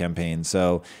Kickstarter campaign.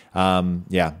 So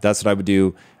that's what I would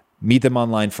do. Meet them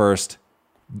online first.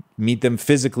 Meet them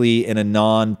physically in a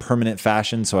non-permanent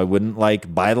fashion. So I wouldn't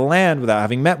buy the land without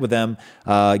having met with them.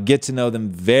 Get to know them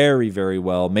very, very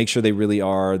well. Make sure they really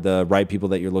are the right people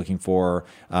that you're looking for.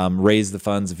 Raise the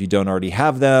funds if you don't already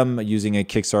have them, using a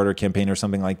Kickstarter campaign or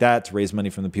something like that to raise money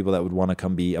from the people that would want to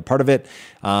come be a part of it.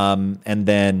 And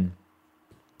then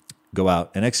go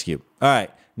out and execute. All right.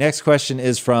 Next question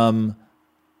is from,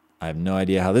 I have no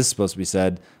idea how this is supposed to be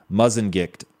said,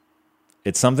 Muzzengicht.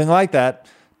 It's something like that.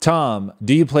 Tom,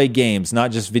 do you play games, not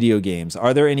just video games?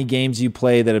 Are there any games you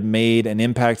play that have made an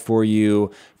impact for you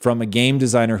from a game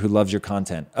designer who loves your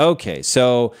content? Okay,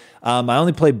 so I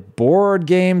only play board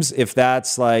games, if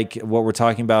that's what we're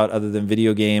talking about other than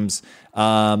video games,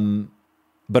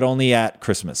 but only at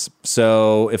Christmas.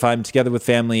 So if I'm together with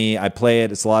family, I play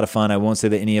it. It's a lot of fun. I won't say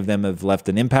that any of them have left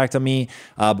an impact on me,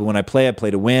 but when I play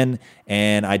to win,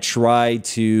 and I try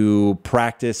to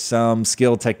practice some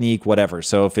skill, technique, whatever.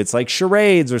 So if it's like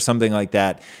charades or something like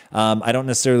that, I don't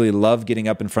necessarily love getting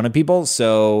up in front of people.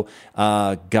 So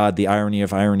God, the irony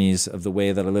of ironies of the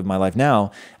way that I live my life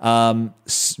now.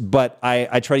 But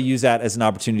I try to use that as an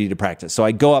opportunity to practice. So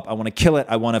I go up, I want to kill it.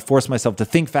 I want to force myself to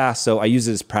think fast. So I use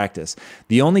it as practice.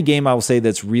 The only game I will say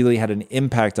that's really had an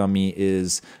impact on me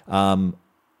is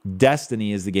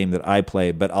Destiny is the game that I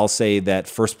play, but I'll say that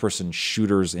first-person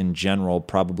shooters in general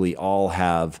probably all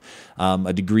have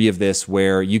a degree of this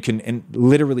where you can, and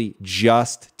literally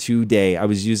just today, I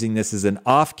was using this as an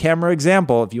off-camera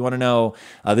example. If you want to know,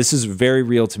 this is very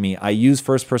real to me. I use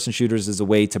first-person shooters as a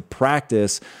way to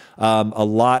practice a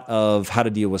lot of how to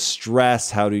deal with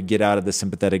stress, how to get out of the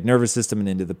sympathetic nervous system and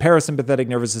into the parasympathetic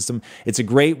nervous system. It's a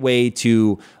great way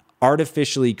to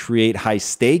artificially create high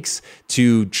stakes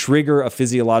to trigger a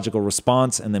physiological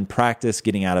response and then practice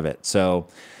getting out of it. So,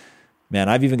 man,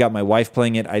 I've even got my wife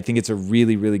playing it. I think it's a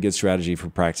really, really good strategy for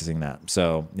practicing that.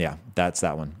 So yeah, that's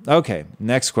that one. Okay,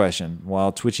 next question.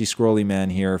 While Twitchy Scrolly Man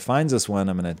here finds us one,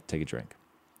 I'm going to take a drink.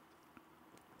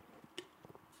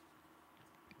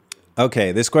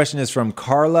 Okay, this question is from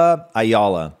Carla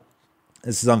Ayala.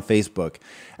 This is on Facebook.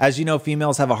 As you know,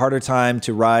 females have a harder time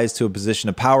to rise to a position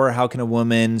of power. How can a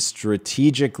woman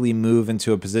strategically move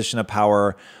into a position of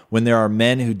power when there are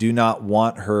men who do not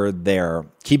want her there?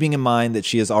 Keeping in mind that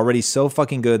she is already so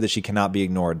fucking good that she cannot be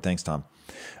ignored. Thanks, Tom.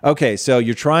 Okay, so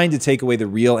you're trying to take away the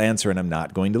real answer, and I'm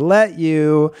not going to let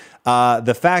you.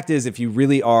 The fact is, if you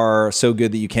really are so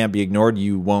good that you can't be ignored,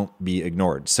 you won't be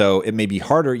ignored. So it may be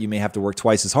harder. You may have to work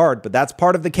twice as hard, but that's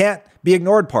part of the can't be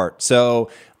ignored part. So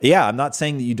yeah, I'm not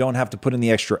saying that you don't have to put in the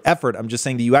extra effort. I'm just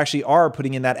saying that you actually are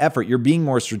putting in that effort. You're being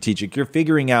more strategic. You're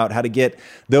figuring out how to get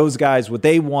those guys what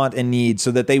they want and need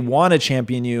so that they want to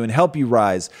champion you and help you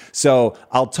rise. So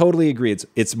I'll totally agree.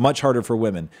 It's much harder for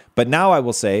women. But now I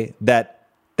will say that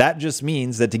just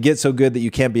means that to get so good that you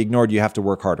can't be ignored, you have to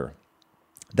work harder.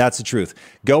 That's the truth.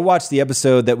 Go watch the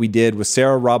episode that we did with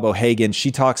Sarah Robb O'Hagan.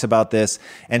 She talks about this,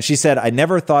 and she said, I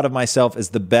never thought of myself as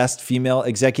the best female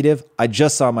executive. I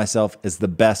just saw myself as the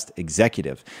best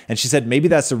executive. And she said, maybe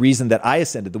that's the reason that I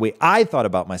ascended, the way I thought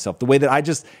about myself, the way that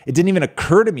it didn't even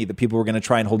occur to me that people were going to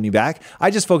try and hold me back. I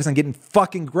just focused on getting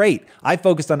fucking great. I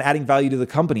focused on adding value to the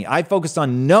company. I focused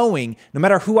on knowing no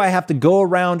matter who I have to go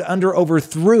around, under, over,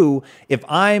 through, if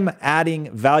I'm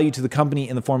adding value to the company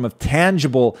in the form of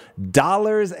tangible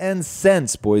dollars and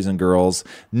cents, boys and girls,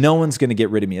 no one's going to get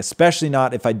rid of me, especially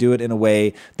not if I do it in a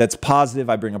way that's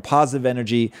positive. I bring a positive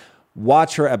energy.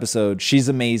 Watch her episode. She's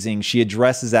amazing. She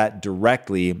addresses that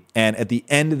directly. And at the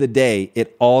end of the day,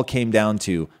 it all came down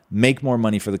to make more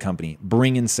money for the company,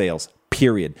 bring in sales,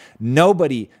 period.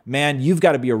 Nobody, man, you've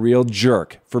got to be a real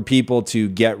jerk for people to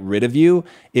get rid of you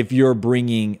if you're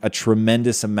bringing a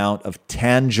tremendous amount of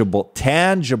tangible,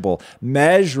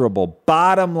 measurable,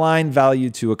 bottom line value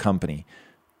to a company,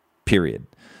 period.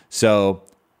 So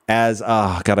I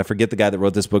forget the guy that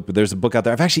wrote this book, but there's a book out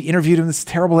there. I've actually interviewed him. This is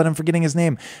terrible that I'm forgetting his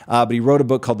name. But he wrote a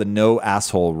book called The No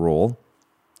Asshole Rule.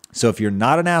 So if you're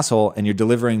not an asshole and you're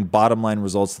delivering bottom line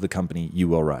results to the company, you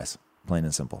will rise. Plain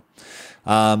and simple.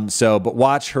 But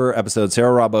watch her episode,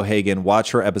 Sarah Robb O'Hagan,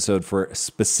 watch her episode for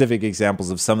specific examples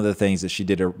of some of the things that she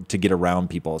did to get around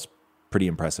people. It's pretty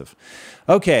impressive.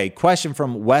 Okay, question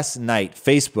from Wes Knight,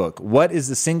 Facebook. What is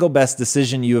the single best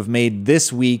decision you have made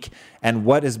this week, and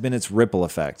what has been its ripple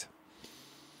effect?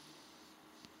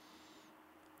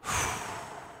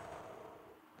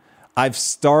 I've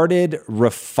started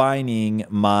refining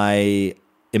my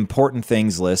important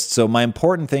things list. So my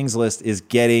important things list is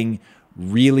getting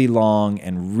really long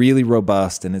and really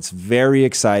robust, and it's very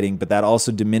exciting, but that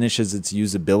also diminishes its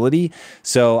usability.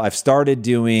 So I've started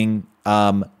doing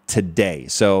today.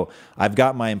 So I've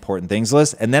got my important things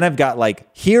list, and then I've got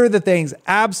here are the things,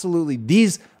 absolutely,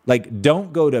 these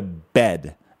don't go to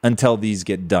bed until these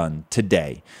get done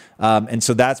today. And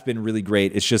so that's been really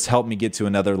great. It's just helped me get to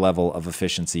another level of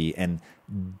efficiency, and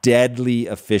deadly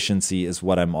efficiency is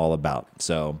what I'm all about.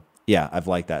 So yeah, I've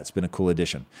liked that. It's been a cool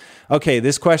addition. Okay,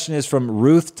 this question is from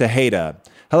Ruth Tejeda.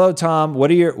 Hello, Tom.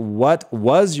 What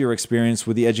was your experience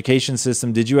with the education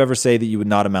system? Did you ever say that you would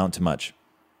not amount to much?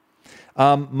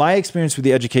 My experience with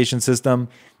the education system,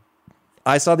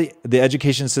 I saw the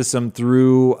education system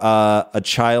through a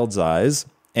child's eyes.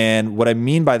 And what I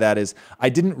mean by that is I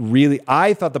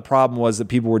thought the problem was that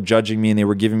people were judging me and they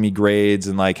were giving me grades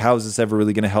and how is this ever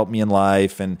really going to help me in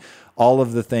life? And all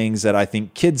of the things that I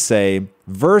think kids say,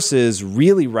 versus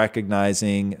really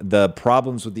recognizing the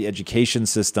problems with the education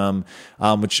system,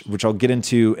 which I'll get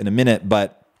into in a minute.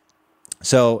 But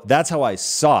so that's how I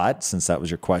saw it, since that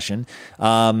was your question.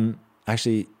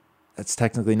 Actually, that's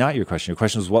technically not your question. Your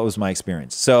question was, what was my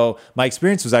experience? So my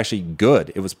experience was actually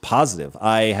good. It was positive.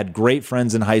 I had great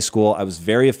friends in high school. I was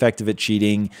very effective at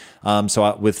cheating.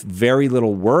 With very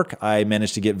little work, I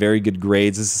managed to get very good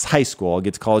grades. This is high school. I'll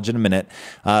get to college in a minute.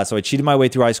 So I cheated my way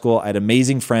through high school. I had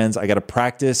amazing friends. I got to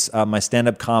practice my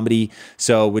stand-up comedy,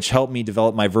 which helped me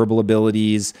develop my verbal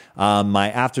abilities.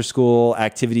 My after-school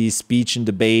activities, speech and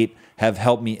debate, have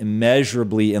helped me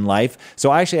immeasurably in life. So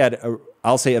I actually had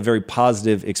I'll say a very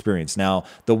positive experience. Now,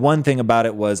 the one thing about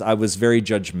it was I was very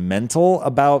judgmental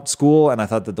about school, and I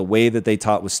thought that the way that they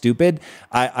taught was stupid.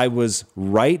 I was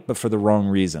right, but for the wrong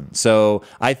reason. So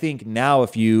I think now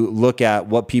if you look at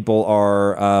what people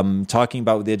are talking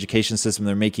about with the education system,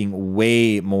 they're making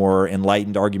way more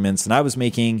enlightened arguments than I was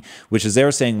making, which is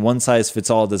they're saying one size fits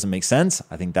all doesn't make sense.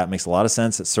 I think that makes a lot of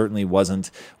sense. It certainly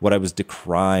wasn't what I was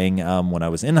decrying when I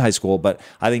was in high school, but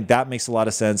I think that makes a lot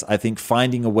of sense. I think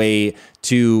finding a way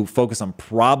to focus on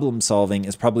problem solving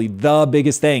is probably the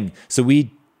biggest thing. So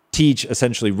we teach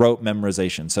essentially rote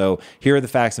memorization. So here are the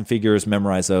facts and figures,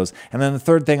 memorize those. And then the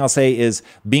third thing I'll say is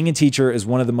being a teacher is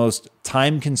one of the most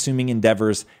time-consuming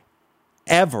endeavors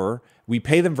ever. We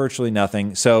pay them virtually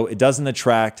nothing, so it doesn't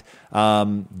attract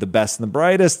the best and the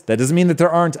brightest. That doesn't mean that there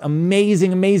aren't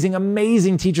amazing, amazing,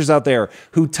 amazing teachers out there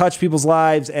who touch people's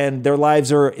lives, and their lives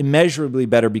are immeasurably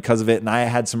better because of it. And I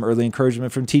had some early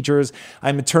encouragement from teachers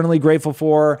I'm eternally grateful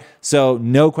for. So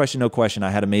no question, I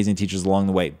had amazing teachers along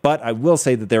the way. But I will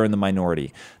say that they're in the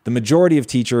minority. The majority of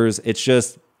teachers, it's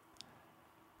just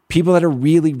people that are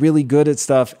really, really good at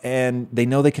stuff and they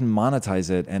know they can monetize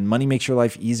it, and money makes your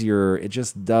life easier. It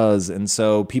just does. And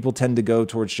so people tend to go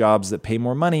towards jobs that pay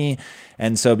more money.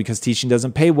 And so because teaching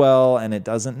doesn't pay well, and it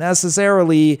doesn't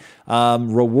necessarily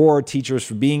reward teachers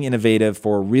for being innovative,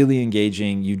 for really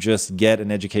engaging, you just get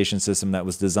an education system that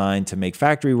was designed to make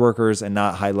factory workers and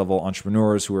not high-level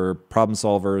entrepreneurs who are problem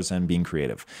solvers and being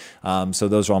creative. So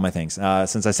those are all my things.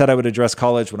 Since I said I would address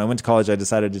college, when I went to college, I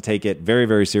decided to take it very,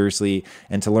 very seriously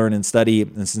and to learn and study.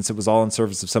 And since it was all in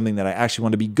service of something that I actually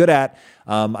want to be good at,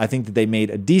 I think that they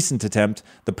made a decent attempt.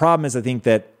 The problem is I think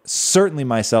that certainly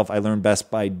myself, I learned best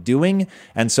by doing.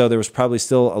 And so there was probably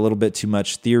still a little bit too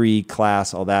much theory,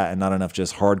 class, all that, and not enough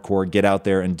just hardcore, get out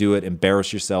there and do it,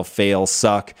 embarrass yourself, fail,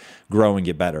 suck, grow, and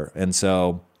get better. And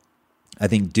so I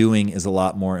think doing is a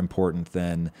lot more important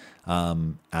than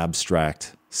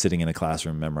abstract sitting in a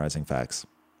classroom memorizing facts.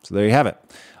 So there you have it.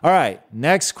 All right,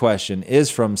 next question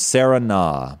is from Sarah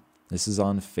Na. This is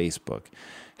on Facebook.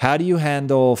 How do you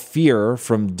handle fear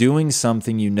from doing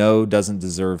something you know doesn't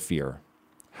deserve fear?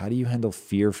 How do you handle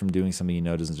fear from doing something you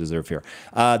know doesn't deserve fear?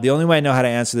 The only way I know how to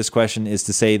answer this question is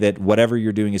to say that whatever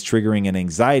you're doing is triggering an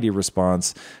anxiety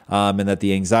response, and that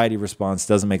the anxiety response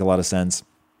doesn't make a lot of sense.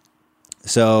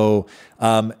 So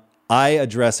I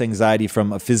address anxiety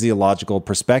from a physiological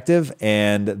perspective,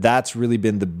 and that's really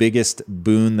been the biggest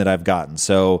boon that I've gotten.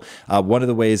 So one of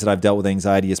the ways that I've dealt with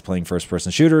anxiety is playing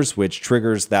first-person shooters, which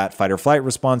triggers that fight or flight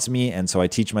response in me, and so I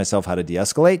teach myself how to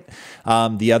de-escalate.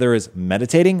 The other is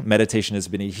meditating. Meditation has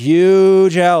been a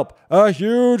huge help,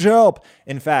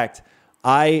 In fact,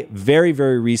 I very,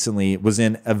 very recently was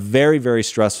in a very, very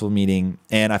stressful meeting,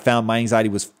 and I found my anxiety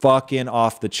was fucking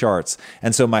off the charts.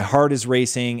 And so my heart is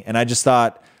racing, and I just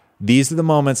thought, these are the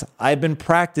moments I've been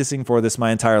practicing for this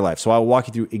my entire life. So I'll walk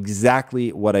you through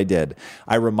exactly what I did.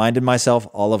 I reminded myself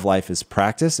all of life is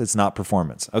practice. It's not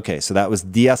performance. Okay, so that was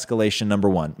de-escalation number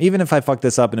one. Even if I fuck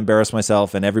this up and embarrass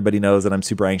myself and everybody knows that I'm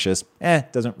super anxious,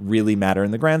 it doesn't really matter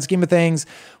in the grand scheme of things.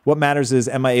 What matters is,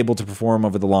 am I able to perform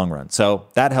over the long run? So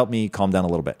that helped me calm down a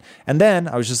little bit. And then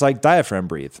I was just like, diaphragm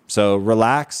breathe. So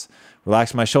relax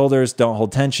my shoulders, don't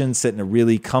hold tension, sit in a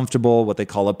really comfortable, what they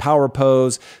call a power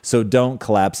pose. So don't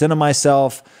collapse into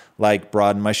myself, like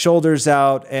broaden my shoulders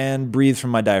out and breathe from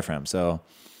my diaphragm. So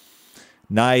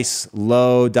nice,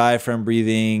 low diaphragm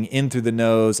breathing in through the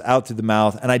nose, out through the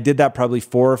mouth. And I did that probably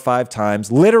 4 or 5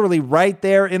 times, literally right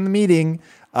there in the meeting.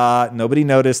 Nobody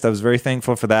noticed. I was very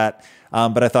thankful for that.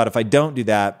 But I thought if I don't do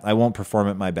that, I won't perform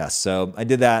at my best. So I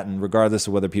did that. And regardless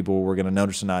of whether people were going to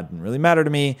notice or not, it didn't really matter to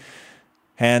me.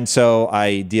 And so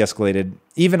I de-escalated.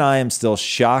 Even I am still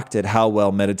shocked at how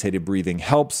well meditative breathing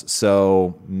helps.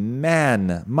 So,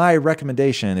 man, my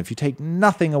recommendation, if you take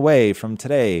nothing away from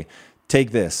today, take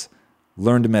this.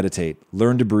 Learn to meditate,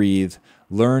 learn to breathe,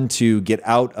 learn to get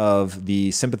out of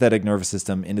the sympathetic nervous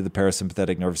system into the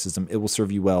parasympathetic nervous system. It will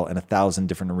serve you well in 1,000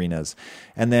 different arenas.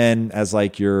 And then as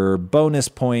like your bonus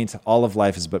point, all of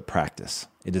life is but practice.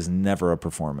 It is never a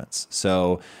performance.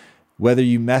 So whether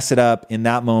you mess it up in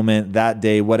that moment, that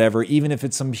day, whatever, even if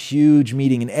it's some huge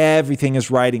meeting and everything is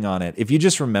riding on it, if you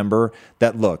just remember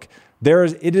that, look,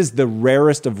 it is the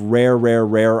rarest of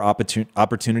rare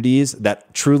opportunities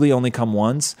that truly only come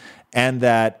once, and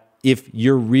that if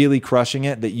you're really crushing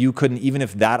it, that you couldn't, even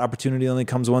if that opportunity only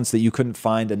comes once, that you couldn't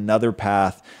find another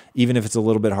path, even if it's a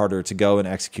little bit harder, to go and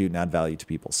execute and add value to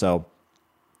people. So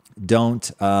don't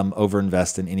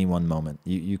overinvest in any one moment.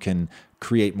 You can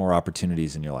create more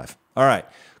opportunities in your life. All right,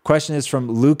 Question is from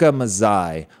Luca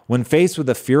Mazzai. When faced with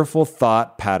a fearful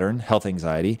thought pattern, health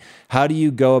anxiety, how do you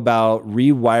go about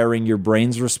rewiring your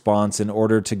brain's response in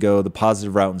order to go the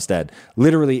positive route instead?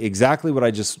 Literally exactly what I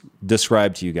just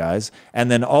described to you guys. And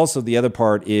then also the other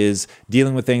part is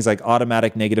dealing with things like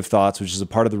automatic negative thoughts, which is a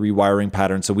part of the rewiring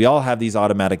pattern. So we all have these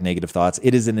automatic negative thoughts.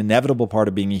 It is an inevitable part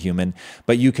of being a human,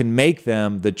 but you can make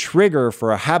them the trigger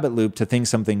for a habit loop to think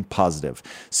something positive.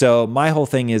 So my whole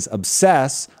thing is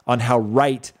obsess on how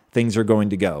right things are going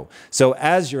to go. So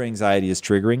as your anxiety is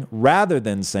triggering, rather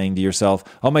than saying to yourself,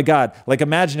 oh my God, like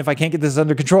imagine if I can't get this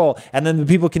under control, and then the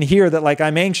people can hear that like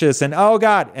I'm anxious and oh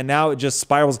God, and now it just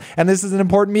spirals, and this is an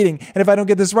important meeting, and if I don't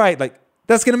get this right, like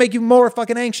that's going to make you more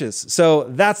fucking anxious. So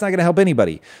that's not going to help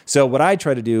anybody. So what I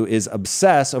try to do is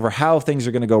obsess over how things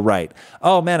are going to go right.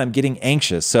 Oh man, I'm getting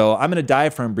anxious. So I'm going to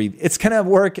diaphragm breathe. It's going to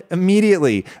work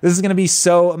immediately. This is going to be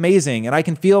so amazing. And I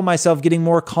can feel myself getting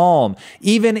more calm.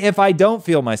 Even if I don't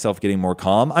feel myself getting more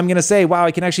calm, I'm going to say, wow,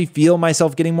 I can actually feel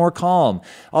myself getting more calm.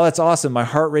 Oh, that's awesome. My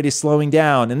heart rate is slowing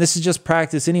down. And this is just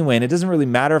practice anyway. And it doesn't really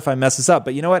matter if I mess this up.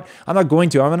 But you know what? I'm not going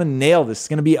to. I'm going to nail this. It's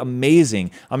going to be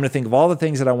amazing. I'm going to think of all the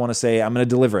things that I want to say. I'm going to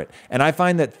deliver it. And I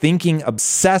find that thinking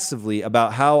obsessively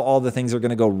about how all the things are going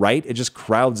to go right, it just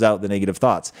crowds out the negative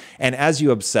thoughts. And as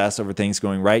you obsess over things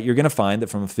going right, you're going to find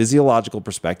that from a physiological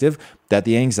perspective, that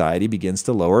the anxiety begins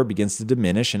to lower, begins to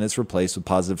diminish, and it's replaced with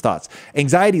positive thoughts.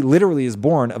 Anxiety literally is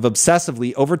born of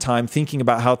obsessively over time thinking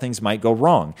about how things might go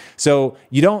wrong. So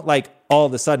you don't like all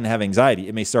of a sudden have anxiety.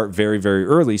 It may start very, very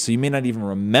early. So you may not even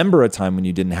remember a time when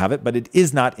you didn't have it, but it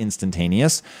is not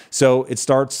instantaneous. So it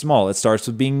starts small. It starts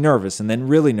with being nervous and then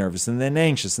really nervous and then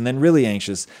anxious and then really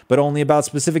anxious, but only about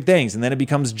specific things. And then it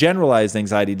becomes generalized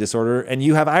anxiety disorder. And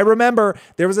I remember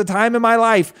there was a time in my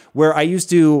life where I used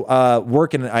to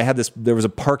work in, there was a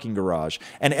parking garage,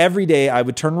 and every day I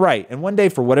would turn right. And one day,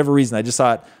 for whatever reason, I just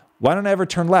thought, why don't I ever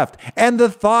turn left? And the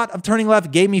thought of turning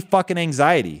left gave me fucking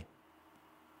anxiety.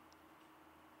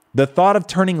 The thought of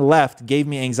turning left gave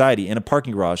me anxiety in a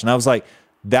parking garage. And I was like,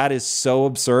 that is so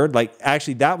absurd. Like,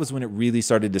 actually, that was when it really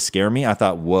started to scare me. I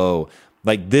thought, whoa,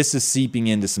 like this is seeping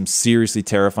into some seriously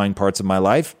terrifying parts of my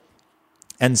life.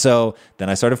 And so then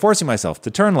I started forcing myself to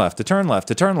turn left,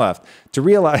 to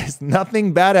realize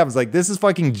nothing bad happens. Like, this is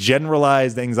fucking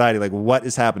generalized anxiety. Like, what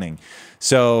is happening?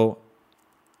 So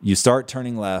you start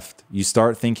turning left. You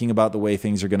start thinking about the way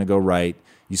things are going to go right.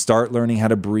 You start learning how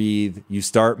to breathe. You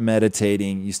start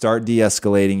meditating. You start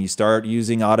de-escalating. You start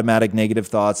using automatic negative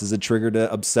thoughts as a trigger to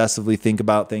obsessively think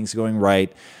about things going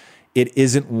right. It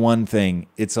isn't one thing.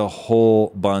 It's a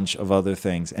whole bunch of other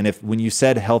things. And when you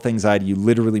said health anxiety, you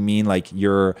literally mean like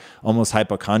you're almost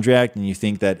hypochondriac and you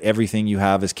think that everything you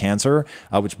have is cancer,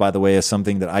 which, by the way, is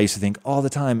something that I used to think all the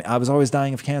time. I was always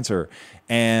dying of cancer.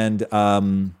 And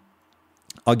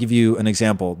I'll give you an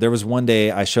example. There was one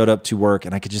day I showed up to work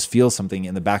and I could just feel something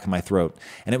in the back of my throat.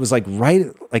 And it was like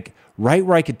right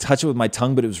where I could touch it with my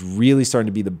tongue, but it was really starting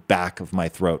to be the back of my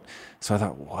throat. So I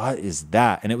thought, what is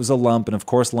that? And it was a lump. And of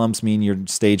course, lumps mean you're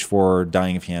stage 4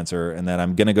 dying of cancer, and that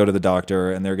I'm going to go to the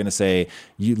doctor and they're going to say,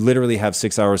 you literally have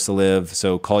 6 hours to live.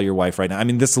 So call your wife right now. I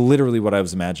mean, this is literally what I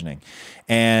was imagining.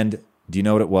 And do you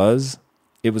know what it was?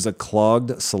 It was a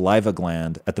clogged saliva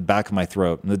gland at the back of my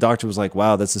throat. And the doctor was like,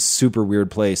 wow, that's a super weird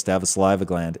place to have a saliva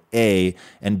gland, A,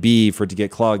 and B, for it to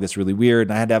get clogged. That's really weird.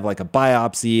 And I had to have like a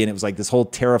biopsy, and it was like this whole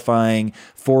terrifying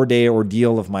 4-day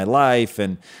ordeal of my life.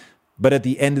 But at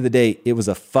the end of the day, it was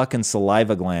a fucking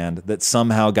saliva gland that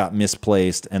somehow got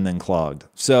misplaced and then clogged.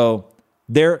 So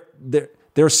there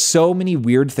are so many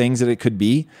weird things that it could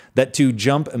be that to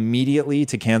jump immediately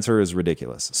to cancer is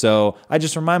ridiculous. So I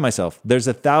just remind myself, there's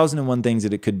 1,001 things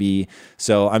that it could be.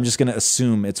 So I'm just going to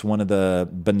assume it's one of the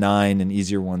benign and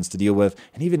easier ones to deal with.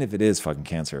 And even if it is fucking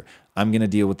cancer, I'm going to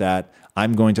deal with that.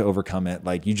 I'm going to overcome it.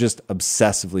 Like, you just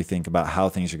obsessively think about how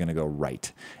things are going to go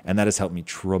right. And that has helped me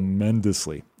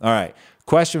tremendously. All right.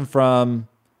 Question from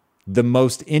the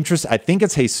most interesting, I think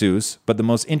it's Jesus, but the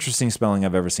most interesting spelling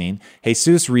I've ever seen.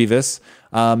 Jesus Rivas.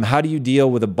 How do you deal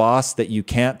with a boss that you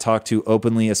can't talk to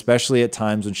openly, especially at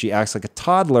times when she acts like a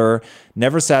toddler,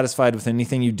 never satisfied with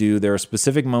anything you do? There are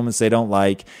specific moments they don't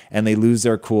like and they lose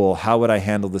their cool. How would I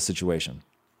handle the situation?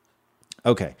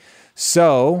 Okay.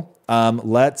 So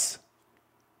let's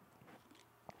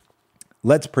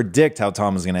predict how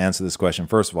Tom is going to answer this question,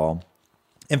 first of all.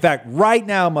 In fact, right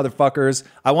now, motherfuckers,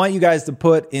 I want you guys to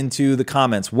put into the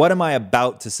comments, what am I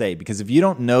about to say? Because if you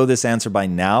don't know this answer by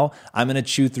now, I'm going to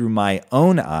chew through my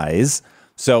own eyes.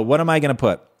 So what am I going to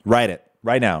put? Write it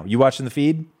right now. You watching the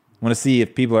feed? I want to see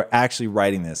if people are actually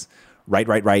writing this.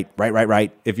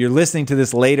 Right. If you're listening to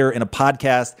this later in a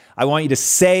podcast, I want you to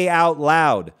say out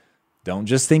loud, Don't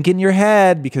just think in your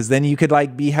head, because then you could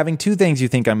like be having two things you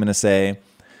think I'm going to say.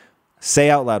 Say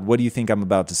out loud, what do you think I'm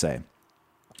about to say?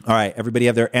 All right, everybody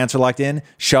have their answer locked in?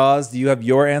 Shaz, do you have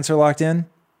your answer locked in?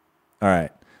 All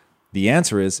right. The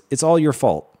answer is, it's all your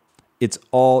fault. It's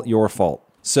all your fault.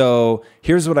 So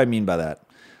here's what I mean by that.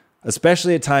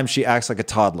 Especially at times she acts like a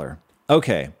toddler.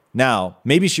 Okay, now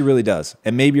maybe she really does.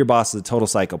 And maybe your boss is a total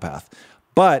psychopath.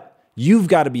 But you've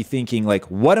got to be thinking like,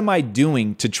 what am I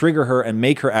doing to trigger her and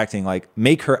make her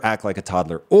act like a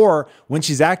toddler? Or when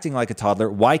she's acting like a toddler,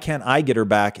 why can't I get her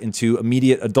back into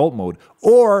immediate adult mode?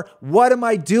 Or what am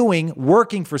I doing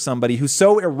working for somebody who's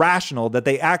so irrational that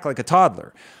they act like a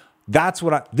toddler? That's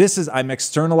what I'm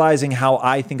externalizing how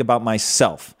I think about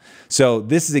myself. So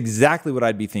this is exactly what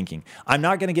I'd be thinking. I'm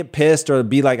not going to get pissed or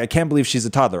be like, I can't believe she's a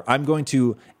toddler. I'm going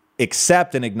to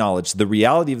accept and acknowledge the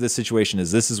reality of this situation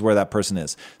is this is where that person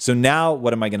is. So now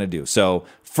what am I going to do? So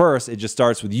first, it just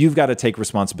starts with you've got to take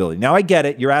responsibility. Now I get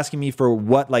it. You're asking me for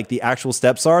what like the actual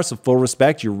steps are. So full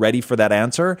respect, you're ready for that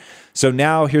answer. So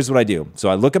now here's what I do. So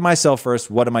I look at myself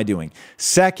first. What am I doing?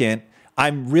 Second,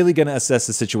 I'm really going to assess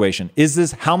the situation.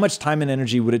 How much time and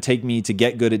energy would it take me to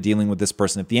get good at dealing with this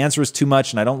person? If the answer is too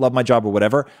much and I don't love my job or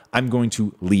whatever, I'm going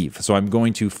to leave. So I'm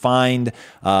going to find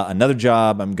another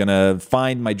job. I'm going to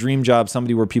find my dream job,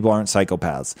 somebody where people aren't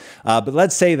psychopaths. But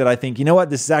let's say that I think, you know what,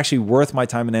 this is actually worth my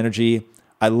time and energy.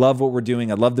 I love what we're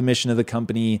doing. I love the mission of the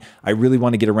company. I really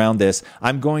want to get around this.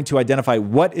 I'm going to identify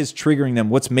what is triggering them,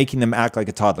 what's making them act like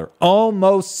a toddler.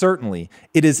 Almost certainly,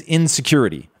 it is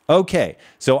insecurity. Okay,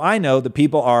 so I know that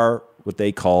people are what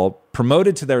they call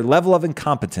promoted to their level of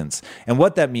incompetence. And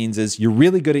what that means is you're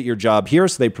really good at your job here,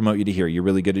 so they promote you to here. You're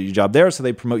really good at your job there, so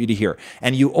they promote you to here.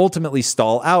 And you ultimately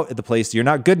stall out at the place you're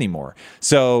not good anymore.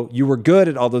 So you were good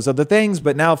at all those other things,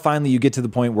 but now finally you get to the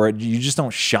point where you just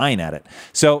don't shine at it.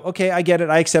 So, okay, I get it.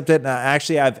 I accept it.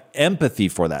 Actually, I have empathy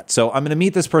for that. So I'm going to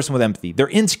meet this person with empathy. They're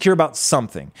insecure about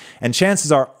something. And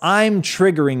chances are I'm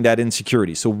triggering that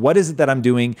insecurity. So what is it that I'm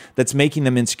doing that's making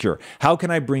them insecure? How can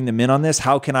I bring them in on this?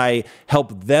 How can I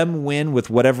help them win with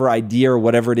whatever idea or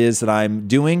whatever it is that I'm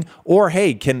doing? Or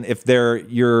hey, if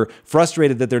you're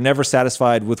frustrated that they're never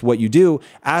satisfied with what you do,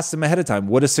 ask them ahead of time,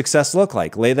 what does success look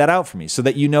like? Lay that out for me so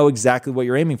that you know exactly what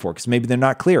you're aiming for, because maybe they're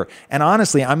not clear. And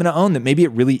honestly, I'm going to own that maybe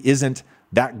it really isn't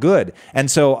that good. And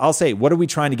so I'll say, what are we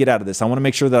trying to get out of this? I want to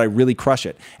make sure that I really crush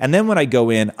it. And then when I go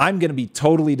in, I'm going to be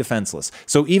totally defenseless.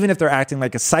 So even if they're acting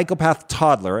like a psychopath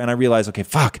toddler and I realize, okay,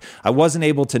 fuck, I wasn't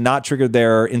able to not trigger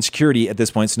their insecurity at this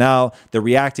point. So now they're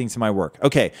reacting to my work.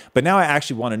 Okay, but now I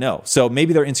actually want to know. So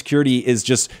maybe their insecurity is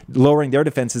just lowering their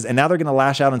defenses and now they're going to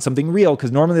lash out on something real,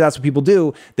 because normally that's what people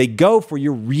do. They go for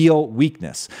your real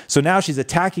weakness. So now she's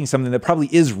attacking something that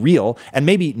probably is real, and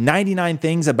maybe 99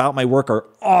 things about my work are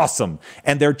awesome,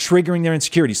 and they're triggering their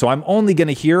insecurity. So I'm only going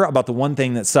to hear about the one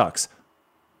thing that sucks.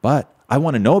 But I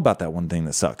want to know about that one thing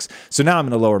that sucks. So now I'm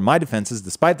going to lower my defenses,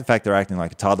 despite the fact they're acting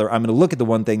like a toddler. I'm going to look at the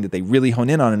one thing that they really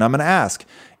hone in on, and I'm going to ask,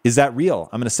 is that real?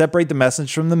 I'm going to separate the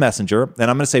message from the messenger,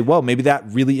 and I'm going to say, well, maybe that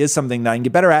really is something that I can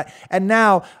get better at. And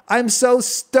now I'm so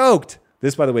stoked.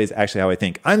 This, by the way, is actually how I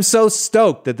think. I'm so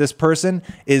stoked that this person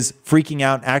is freaking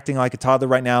out, acting like a toddler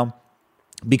right now,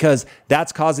 because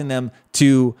that's causing them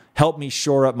to help me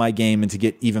shore up my game and to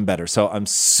get even better. So I'm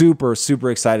super,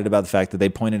 super excited about the fact that they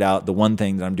pointed out the one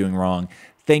thing that I'm doing wrong.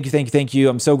 Thank you.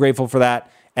 I'm so grateful for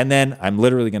that. And then I'm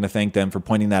literally going to thank them for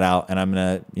pointing that out, and I'm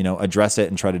going to, address it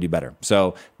and try to do better.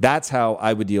 So that's how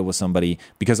I would deal with somebody,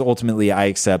 because ultimately I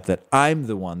accept that I'm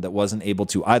the one that wasn't able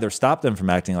to either stop them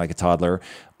from acting like a toddler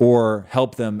or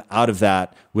help them out of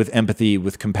that with empathy,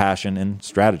 with compassion, and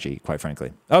strategy, quite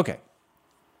frankly. Okay.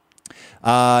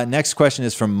 Next question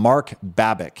is from Mark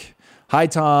Babick. Hi,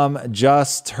 Tom.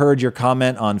 Just heard your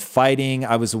comment on fighting.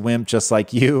 I was a wimp just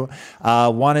like you.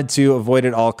 Wanted to avoid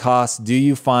at all costs. Do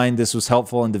you find this was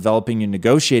helpful in developing your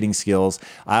negotiating skills?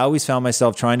 I always found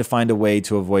myself trying to find a way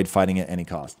to avoid fighting at any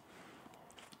cost.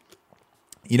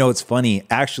 It's funny.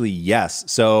 Actually, yes.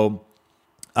 So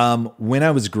when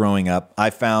I was growing up, I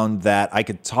found that I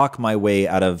could talk my way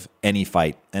out of any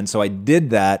fight. And so I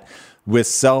did that with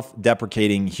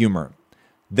self-deprecating humor.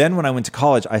 Then when I went to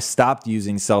college, I stopped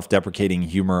using self-deprecating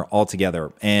humor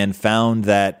altogether and found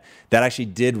that actually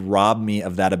did rob me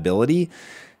of that ability.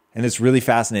 And it's really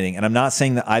fascinating. And I'm not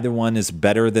saying that either one is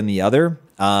better than the other.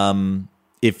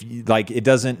 if like it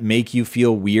doesn't make you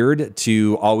feel weird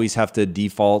to always have to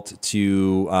default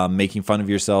to making fun of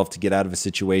yourself to get out of a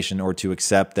situation, or to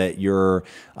accept that you're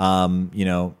not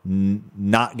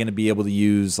going to be able to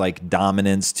use like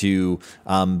dominance to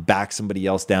back somebody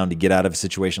else down to get out of a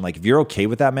situation. Like if you're okay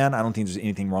with that, man, I don't think there's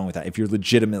anything wrong with that. If you're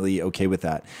legitimately okay with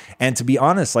that. And to be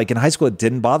honest, like in high school, it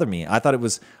didn't bother me. I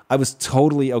was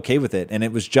totally okay with it. And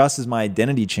it was just as my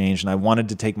identity changed and I wanted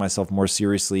to take myself more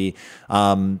seriously,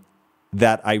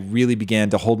 that I really began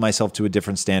to hold myself to a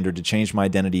different standard, to change my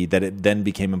identity, that it then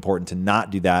became important to not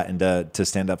do that and to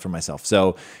stand up for myself.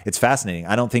 So it's fascinating.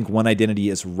 I don't think one identity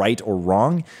is right or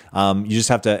wrong. You just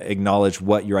have to acknowledge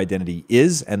what your identity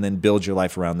is and then build your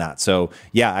life around that. So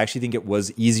yeah, I actually think it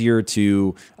was easier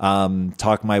to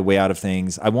talk my way out of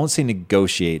things. I won't say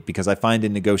negotiate, because I find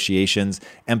in negotiations,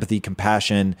 empathy,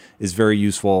 compassion is very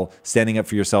useful. Standing up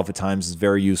for yourself at times is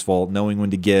very useful. Knowing when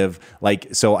to give.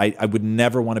 So I would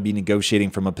never want to be negotiating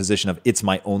from a position of it's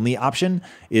my only option,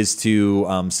 is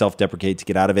to self-deprecate, to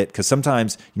get out of it. Because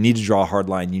sometimes you need to draw a hard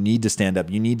line. You need to stand up.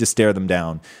 You need to stare them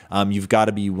down. You've got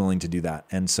to be willing to do that.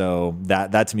 And so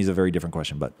that to me is a very different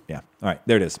question. But yeah. All right,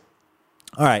 there it is.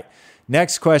 All right.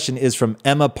 Next question is from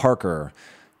Emma Parker.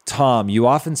 Tom, you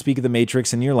often speak of the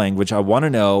Matrix in your language. I want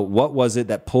to know, what was it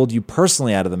that pulled you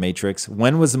personally out of the Matrix?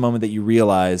 When was the moment that you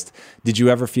realized? Did you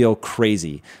ever feel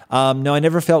crazy? No, I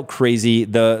never felt crazy.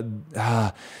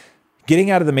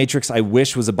 Getting out of the Matrix, I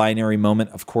wish, was a binary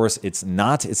moment. Of course, it's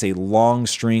not. It's a long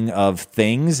string of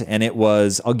things. And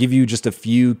I'll give you just a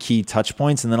few key touch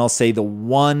points, and then I'll say the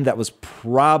one that was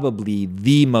probably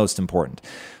the most important.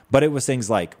 But it was things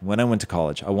like when I went to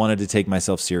college, I wanted to take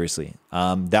myself seriously.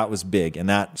 That was big, and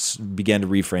that began to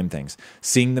reframe things.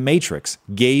 Seeing The Matrix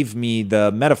gave me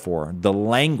the metaphor, the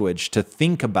language to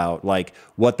think about like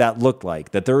what that looked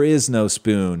like, that there is no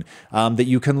spoon, that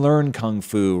you can learn Kung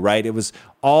Fu, right? It was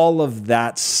all of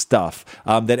that stuff,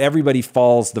 that everybody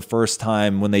falls the first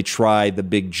time when they try the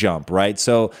big jump, right?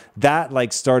 So that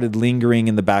like started lingering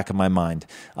in the back of my mind.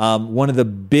 One of the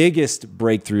biggest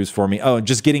breakthroughs for me,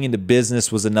 just getting into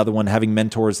business was another one, having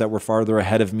mentors that were farther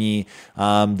ahead of me,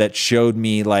 that showed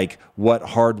me like what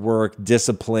hard work,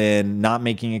 discipline, not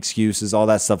making excuses, all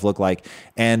that stuff looked like.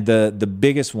 And the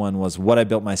biggest one was what I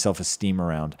built my self-esteem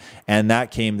around. And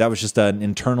that was just an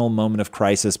internal moment of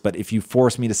crisis. But if you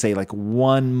force me to say like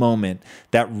one moment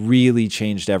that really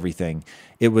changed everything,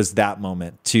 it was that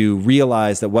moment, to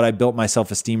realize that what I built my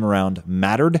self-esteem around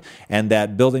mattered, and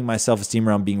that building my self-esteem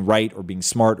around being right or being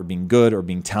smart or being good or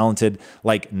being talented,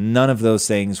 like none of those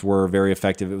things were very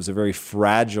effective. It was a very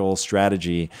fragile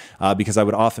strategy, because I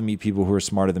would often meet people who were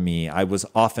smarter than me. I was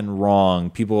often wrong.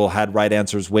 People had right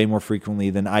answers way more frequently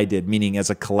than I did, meaning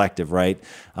as a collective, right?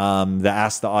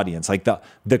 Ask the audience. Like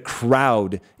the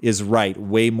crowd is right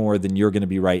way more than you're going to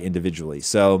be right individually.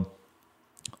 So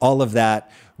all of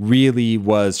that really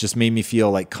just made me feel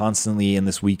like constantly in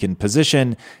this weakened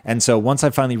position. And so once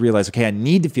I finally realized, okay, I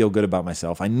need to feel good about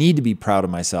myself. I need to be proud of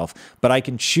myself, but I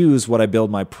can choose what I build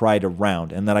my pride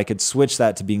around, and that I could switch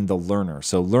that to being the learner.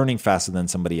 So learning faster than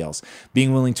somebody else,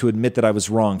 being willing to admit that I was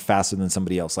wrong faster than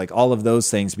somebody else. Like all of those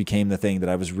things became the thing that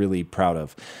I was really proud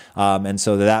of. And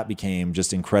so that became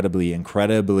just incredibly,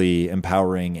 incredibly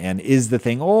empowering, and is the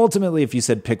thing ultimately, if you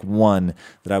said pick one,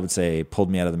 that I would say pulled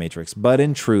me out of the Matrix. But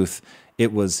in truth,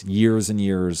 it was years and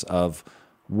years of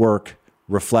work,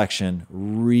 reflection,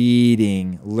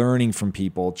 reading, learning from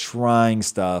people, trying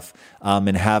stuff,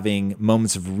 and having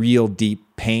moments of real deep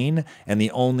pain. And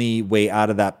the only way out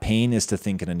of that pain is to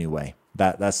think in a new way.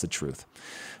 That's the truth.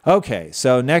 Okay,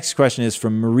 so next question is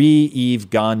from Marie-Eve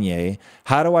Gagne.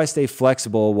 How do I stay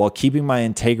flexible while keeping my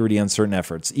integrity on certain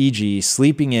efforts, e.g.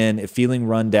 sleeping in, feeling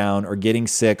run down, or getting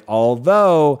sick,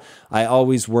 although I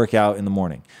always work out in the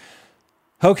morning?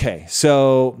 Okay,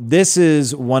 so this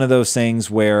is one of those things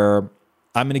where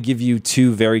I'm going to give you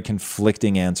two very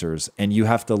conflicting answers, and you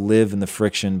have to live in the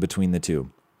friction between the two.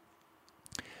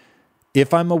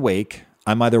 If I'm awake,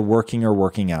 I'm either working or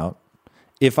working out.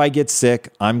 If I get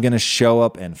sick, I'm going to show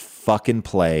up and fucking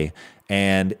play.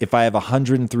 And if I have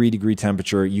 103 degree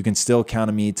temperature, you can still count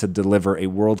on me to deliver a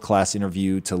world-class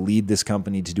interview, to lead this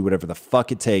company, to do whatever the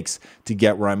fuck it takes to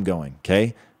get where I'm going,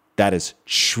 okay? That is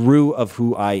true of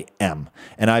who I am.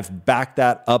 And I've backed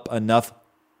that up enough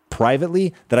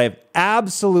privately that I have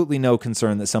absolutely no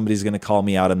concern that somebody's going to call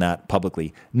me out on that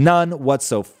publicly. None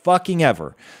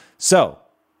whatsoever. So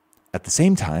at the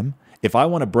same time, if I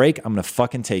want a break, I'm going to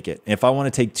fucking take it. If I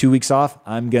want to take 2 weeks off,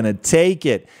 I'm going to take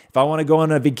it. If I want to go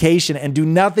on a vacation and do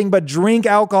nothing but drink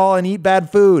alcohol and eat bad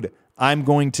food, I'm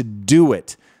going to do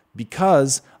it,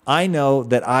 because I know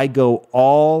that I go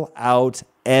all out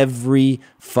every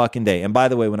fucking day. And by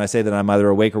the way, when I say that I'm either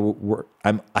awake or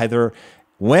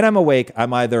when I'm awake,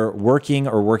 I'm either working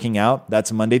or working out.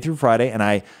 That's Monday through Friday. And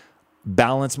I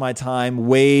balance my time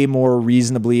way more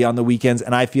reasonably on the weekends.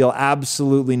 And I feel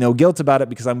absolutely no guilt about it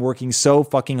because I'm working so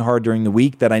fucking hard during the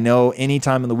week that I know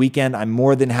anytime on the weekend, I'm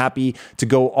more than happy to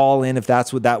go all in. If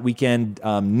that's what that weekend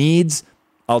needs,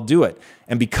 I'll do it.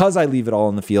 And because I leave it all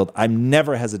in the field, I'm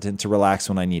never hesitant to relax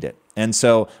when I need it. And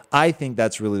so I think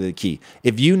that's really the key.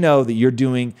 If you know that you're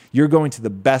going to the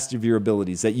best of your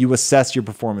abilities, that you assess your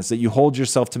performance, that you hold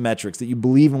yourself to metrics, that you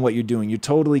believe in what you're doing, you're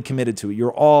totally committed to it,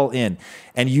 you're all in,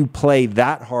 and you play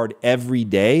that hard every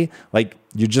day, like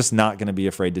you're just not going to be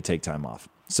afraid to take time off.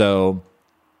 So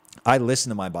I listen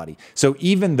to my body. So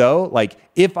even though, like,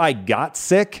 if I got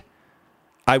sick,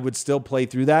 I would still play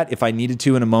through that if I needed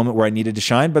to in a moment where I needed to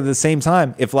shine. But at the same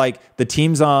time, if like the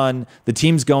team's going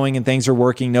and things are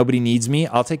working, nobody needs me,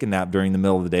 I'll take a nap during the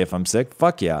middle of the day if I'm sick.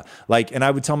 Fuck yeah. Like, and I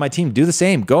would tell my team, do the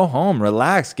same. Go home,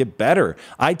 relax, get better.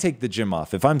 I take the gym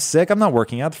off. If I'm sick, I'm not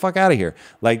working out. The fuck out of here.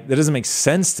 Like, that doesn't make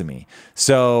sense to me.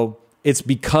 So it's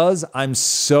because I'm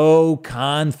so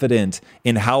confident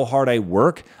in how hard I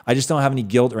work. I just don't have any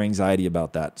guilt or anxiety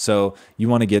about that. So you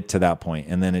want to get to that point,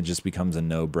 and then it just becomes a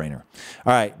no-brainer.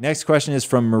 All right, next question is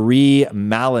from Marie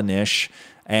Malinish.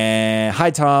 And hi,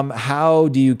 Tom. How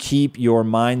do you keep your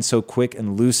mind so quick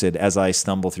and lucid as I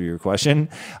stumble through your question?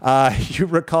 You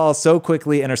recall so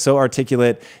quickly and are so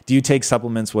articulate. Do you take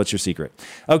supplements? What's your secret?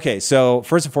 Okay, so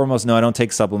first and foremost, no, I don't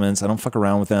take supplements. I don't fuck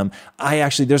around with them.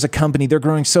 There's a company, they're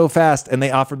growing so fast, and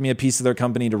they offered me a piece of their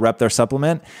company to rep their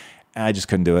supplement. I just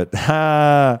couldn't do it.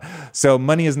 So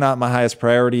money is not my highest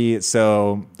priority.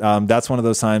 So that's one of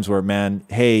those times where, man,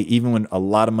 hey, even when a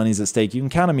lot of money is at stake, you can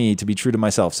count on me to be true to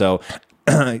myself. So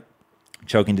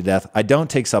choking to death. I don't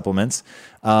take supplements.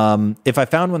 If I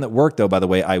found one that worked, though, by the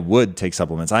way, I would take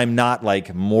supplements. I'm not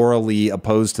like morally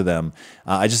opposed to them.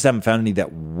 I just haven't found any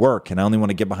that work, and I only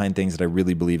want to get behind things that I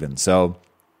really believe in. So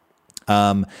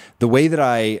the way that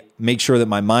I make sure that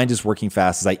my mind is working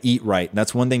fast is I eat right. And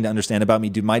that's one thing to understand about me.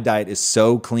 Dude, my diet is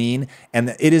so clean,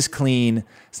 and it is clean.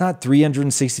 It's not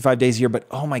 365 days a year, but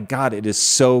oh my God, it is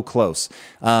so close.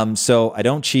 So I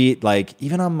don't cheat. Like,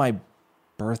 even on my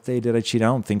birthday, did I cheat? I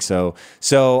don't think so.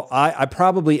 So I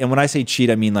probably, and when I say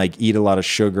cheat, I mean like eat a lot of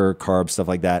sugar, carbs, stuff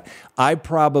like that. I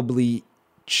probably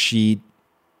cheat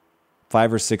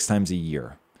 5 or 6 times a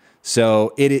year.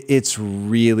 So it's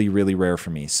really, really rare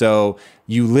for me. So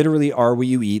you literally are what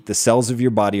you eat. The cells of your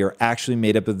body are actually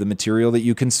made up of the material that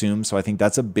you consume. So I think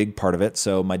that's a big part of it.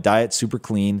 So my diet's super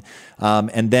clean.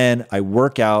 And then I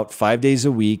work out 5 days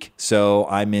a week. So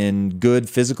I'm in good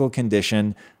physical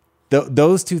condition.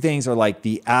 Those two things are like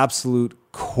the absolute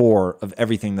core of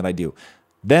everything that I do.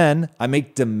 Then I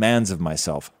make demands of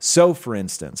myself. So for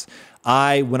instance,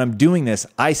 when I'm doing this,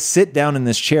 I sit down in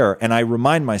this chair and I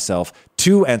remind myself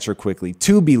to answer quickly,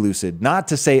 to be lucid, not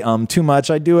to say too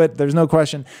much. I do it, there's no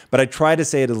question, but I try to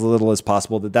say it as little as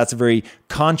possible. That's a very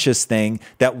conscious thing,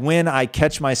 that when I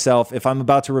catch myself, if I'm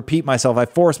about to repeat myself, I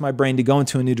force my brain to go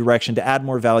into a new direction to add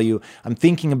more value. I'm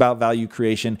thinking about value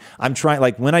creation. I'm trying,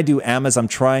 like when I do AMAs, I'm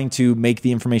trying to make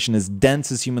the information as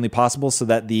dense as humanly possible so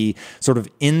that the sort of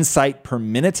insight per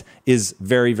minute is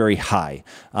very, very high.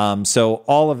 So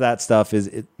all of that stuff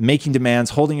is making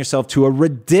demands, holding yourself to a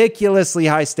ridiculously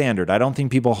high standard. I don't think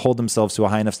people hold themselves to a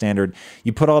high enough standard.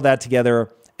 You put all that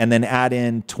together and then add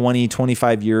in 20,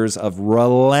 25 years of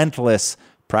relentless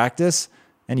practice,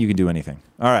 and you can do anything.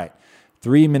 All right.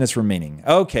 3 minutes remaining.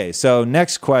 Okay. So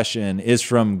next question is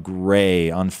from Gray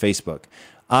on Facebook.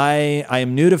 I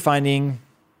am new to finding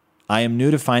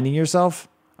yourself.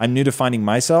 I'm new to finding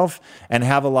myself and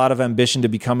have a lot of ambition to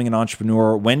becoming an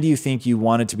entrepreneur. When do you think you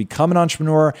wanted to become an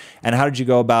entrepreneur, and how did you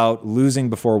go about losing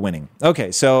before winning?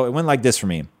 Okay, so it went like this for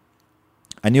me.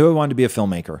 I knew I wanted to be a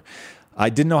filmmaker. I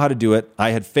didn't know how to do it. I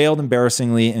had failed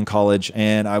embarrassingly in college,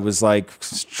 and I was like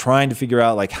trying to figure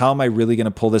out like, how am I really going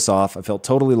to pull this off? I felt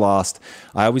totally lost.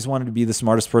 I always wanted to be the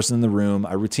smartest person in the room.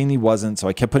 I routinely wasn't, so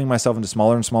I kept putting myself into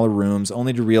smaller and smaller rooms,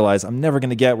 only to realize I'm never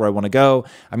going to get where I want to go.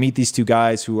 I meet these two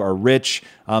guys who are rich,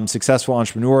 successful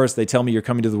entrepreneurs. They tell me, you're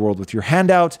coming to the world with your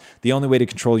hand out. The only way to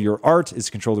control your art is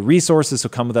to control the resources, so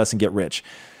come with us and get rich.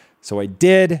 So I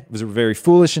did. It was a very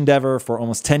foolish endeavor. For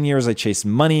almost 10 years, I chased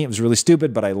money. It was really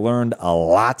stupid, but I learned a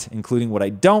lot, including what I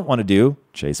don't want to do,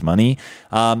 chase money.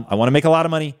 I want to make a lot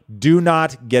of money. Do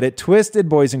not get it twisted,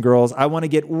 boys and girls. I want to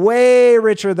get way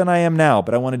richer than I am now,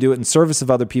 but I want to do it in service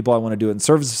of other people. I want to do it in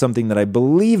service of something that I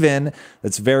believe in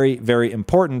that's very, very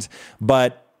important.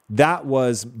 But that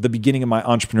was the beginning of my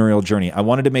entrepreneurial journey. I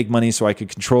wanted to make money so I could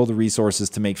control the resources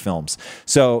to make films.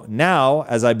 So now,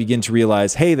 as I begin to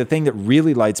realize, hey, the thing that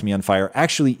really lights me on fire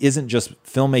actually isn't just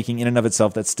filmmaking in and of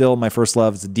itself. That's still my first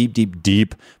love. It's a deep, deep,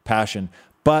 deep passion.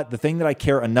 But the thing that I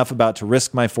care enough about to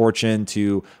risk my fortune,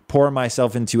 to pour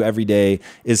myself into every day,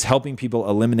 is helping people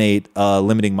eliminate a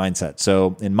limiting mindset.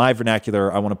 So in my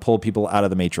vernacular, I want to pull people out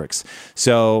of the matrix.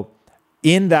 So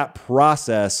in that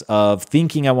process of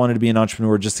thinking I wanted to be an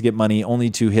entrepreneur just to get money,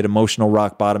 only to hit emotional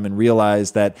rock bottom and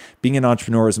realize that being an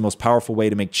entrepreneur is the most powerful way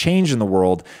to make change in the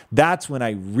world, that's when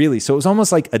I really, so it was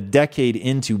almost like a decade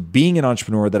into being an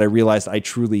entrepreneur that I realized I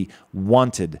truly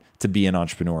wanted to be an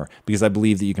entrepreneur, because I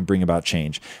believe that you can bring about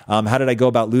change. How did I go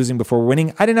about losing before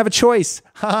winning? I didn't have a choice.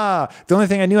 The only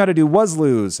thing I knew how to do was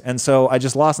lose. And so I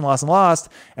just lost and lost and lost.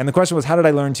 And the question was, how did I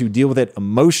learn to deal with it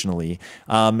emotionally?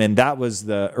 And that was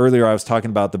earlier I was talking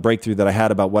about the breakthrough that I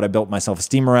had about what I built my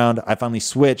self-esteem around. I finally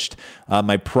switched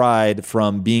my pride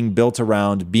from being built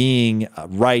around being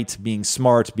right, being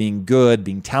smart, being good,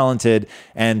 being talented,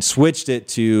 and switched it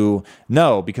to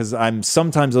no, because I'm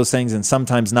sometimes those things and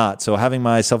sometimes not. So having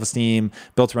my self-esteem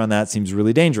built around that seems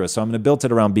really dangerous. So I'm going to build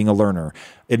it around being a learner,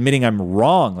 admitting I'm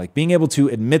wrong, like being able to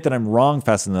admit that I'm wrong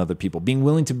faster than other people, being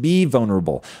willing to be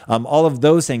vulnerable. All of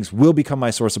those things will become my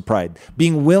source of pride.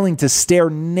 Being willing to stare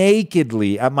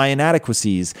nakedly at my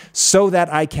inadequacies so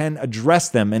that I can address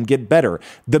them and get better.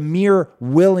 The mere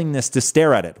willingness to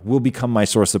stare at it will become my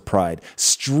source of pride.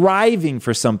 Striving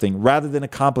for something rather than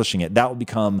accomplishing it, that will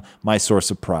become my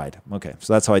source of pride. Okay,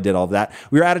 so that's how I did all of that.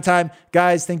 We're out of time.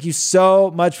 Guys, thank you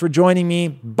so much for joining me.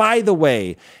 By the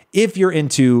way, if you're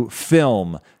into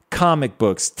film, comic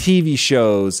books, TV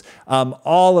shows,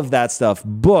 all of that stuff,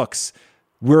 books,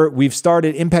 we've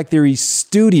started Impact Theory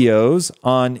Studios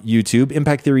on YouTube.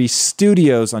 Impact Theory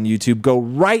Studios on YouTube. Go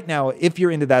right now if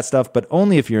you're into that stuff, but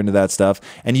only if you're into that stuff,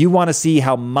 and you want to see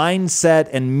how mindset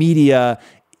and media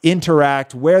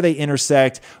interact, where they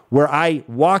intersect, where I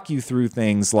walk you through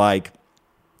things like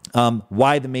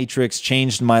why The Matrix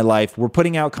changed my life. We're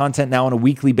putting out content now on a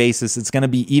weekly basis. It's going to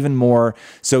be even more.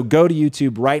 So go to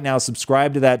YouTube right now,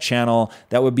 subscribe to that channel.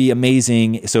 That would be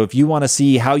amazing. So if you want to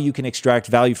see how you can extract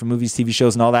value from movies, TV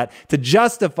shows, and all that to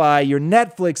justify your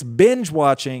Netflix binge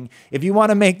watching, if you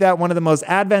want to make that one of the most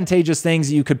advantageous things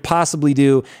you could possibly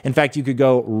do, in fact, you could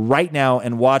go right now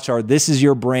and watch our This Is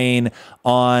Your Brain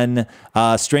on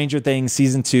Stranger Things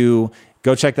Season 2.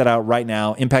 Go check that out right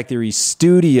now. Impact Theory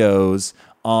Studios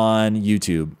on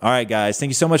YouTube. All right, guys.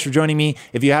 Thank you so much for joining me.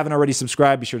 If you haven't already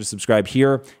subscribed, be sure to subscribe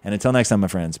here. And until next time, my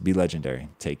friends, be legendary.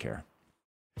 Take care.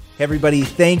 Hey everybody,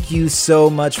 thank you so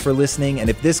much for listening. And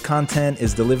if this content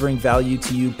is delivering value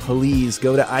to you, please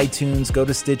go to iTunes, go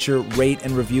to Stitcher, rate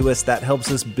and review us. That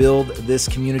helps us build this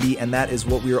community. And that is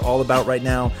what we are all about right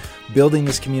now. Building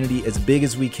this community as big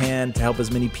as we can to help as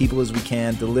many people as we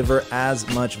can, deliver as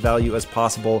much value as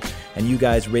possible. And you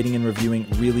guys rating and reviewing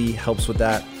really helps with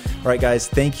that. All right, guys,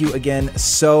 thank you again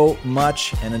so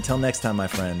much. And until next time, my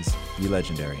friends, be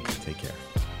legendary. Take care.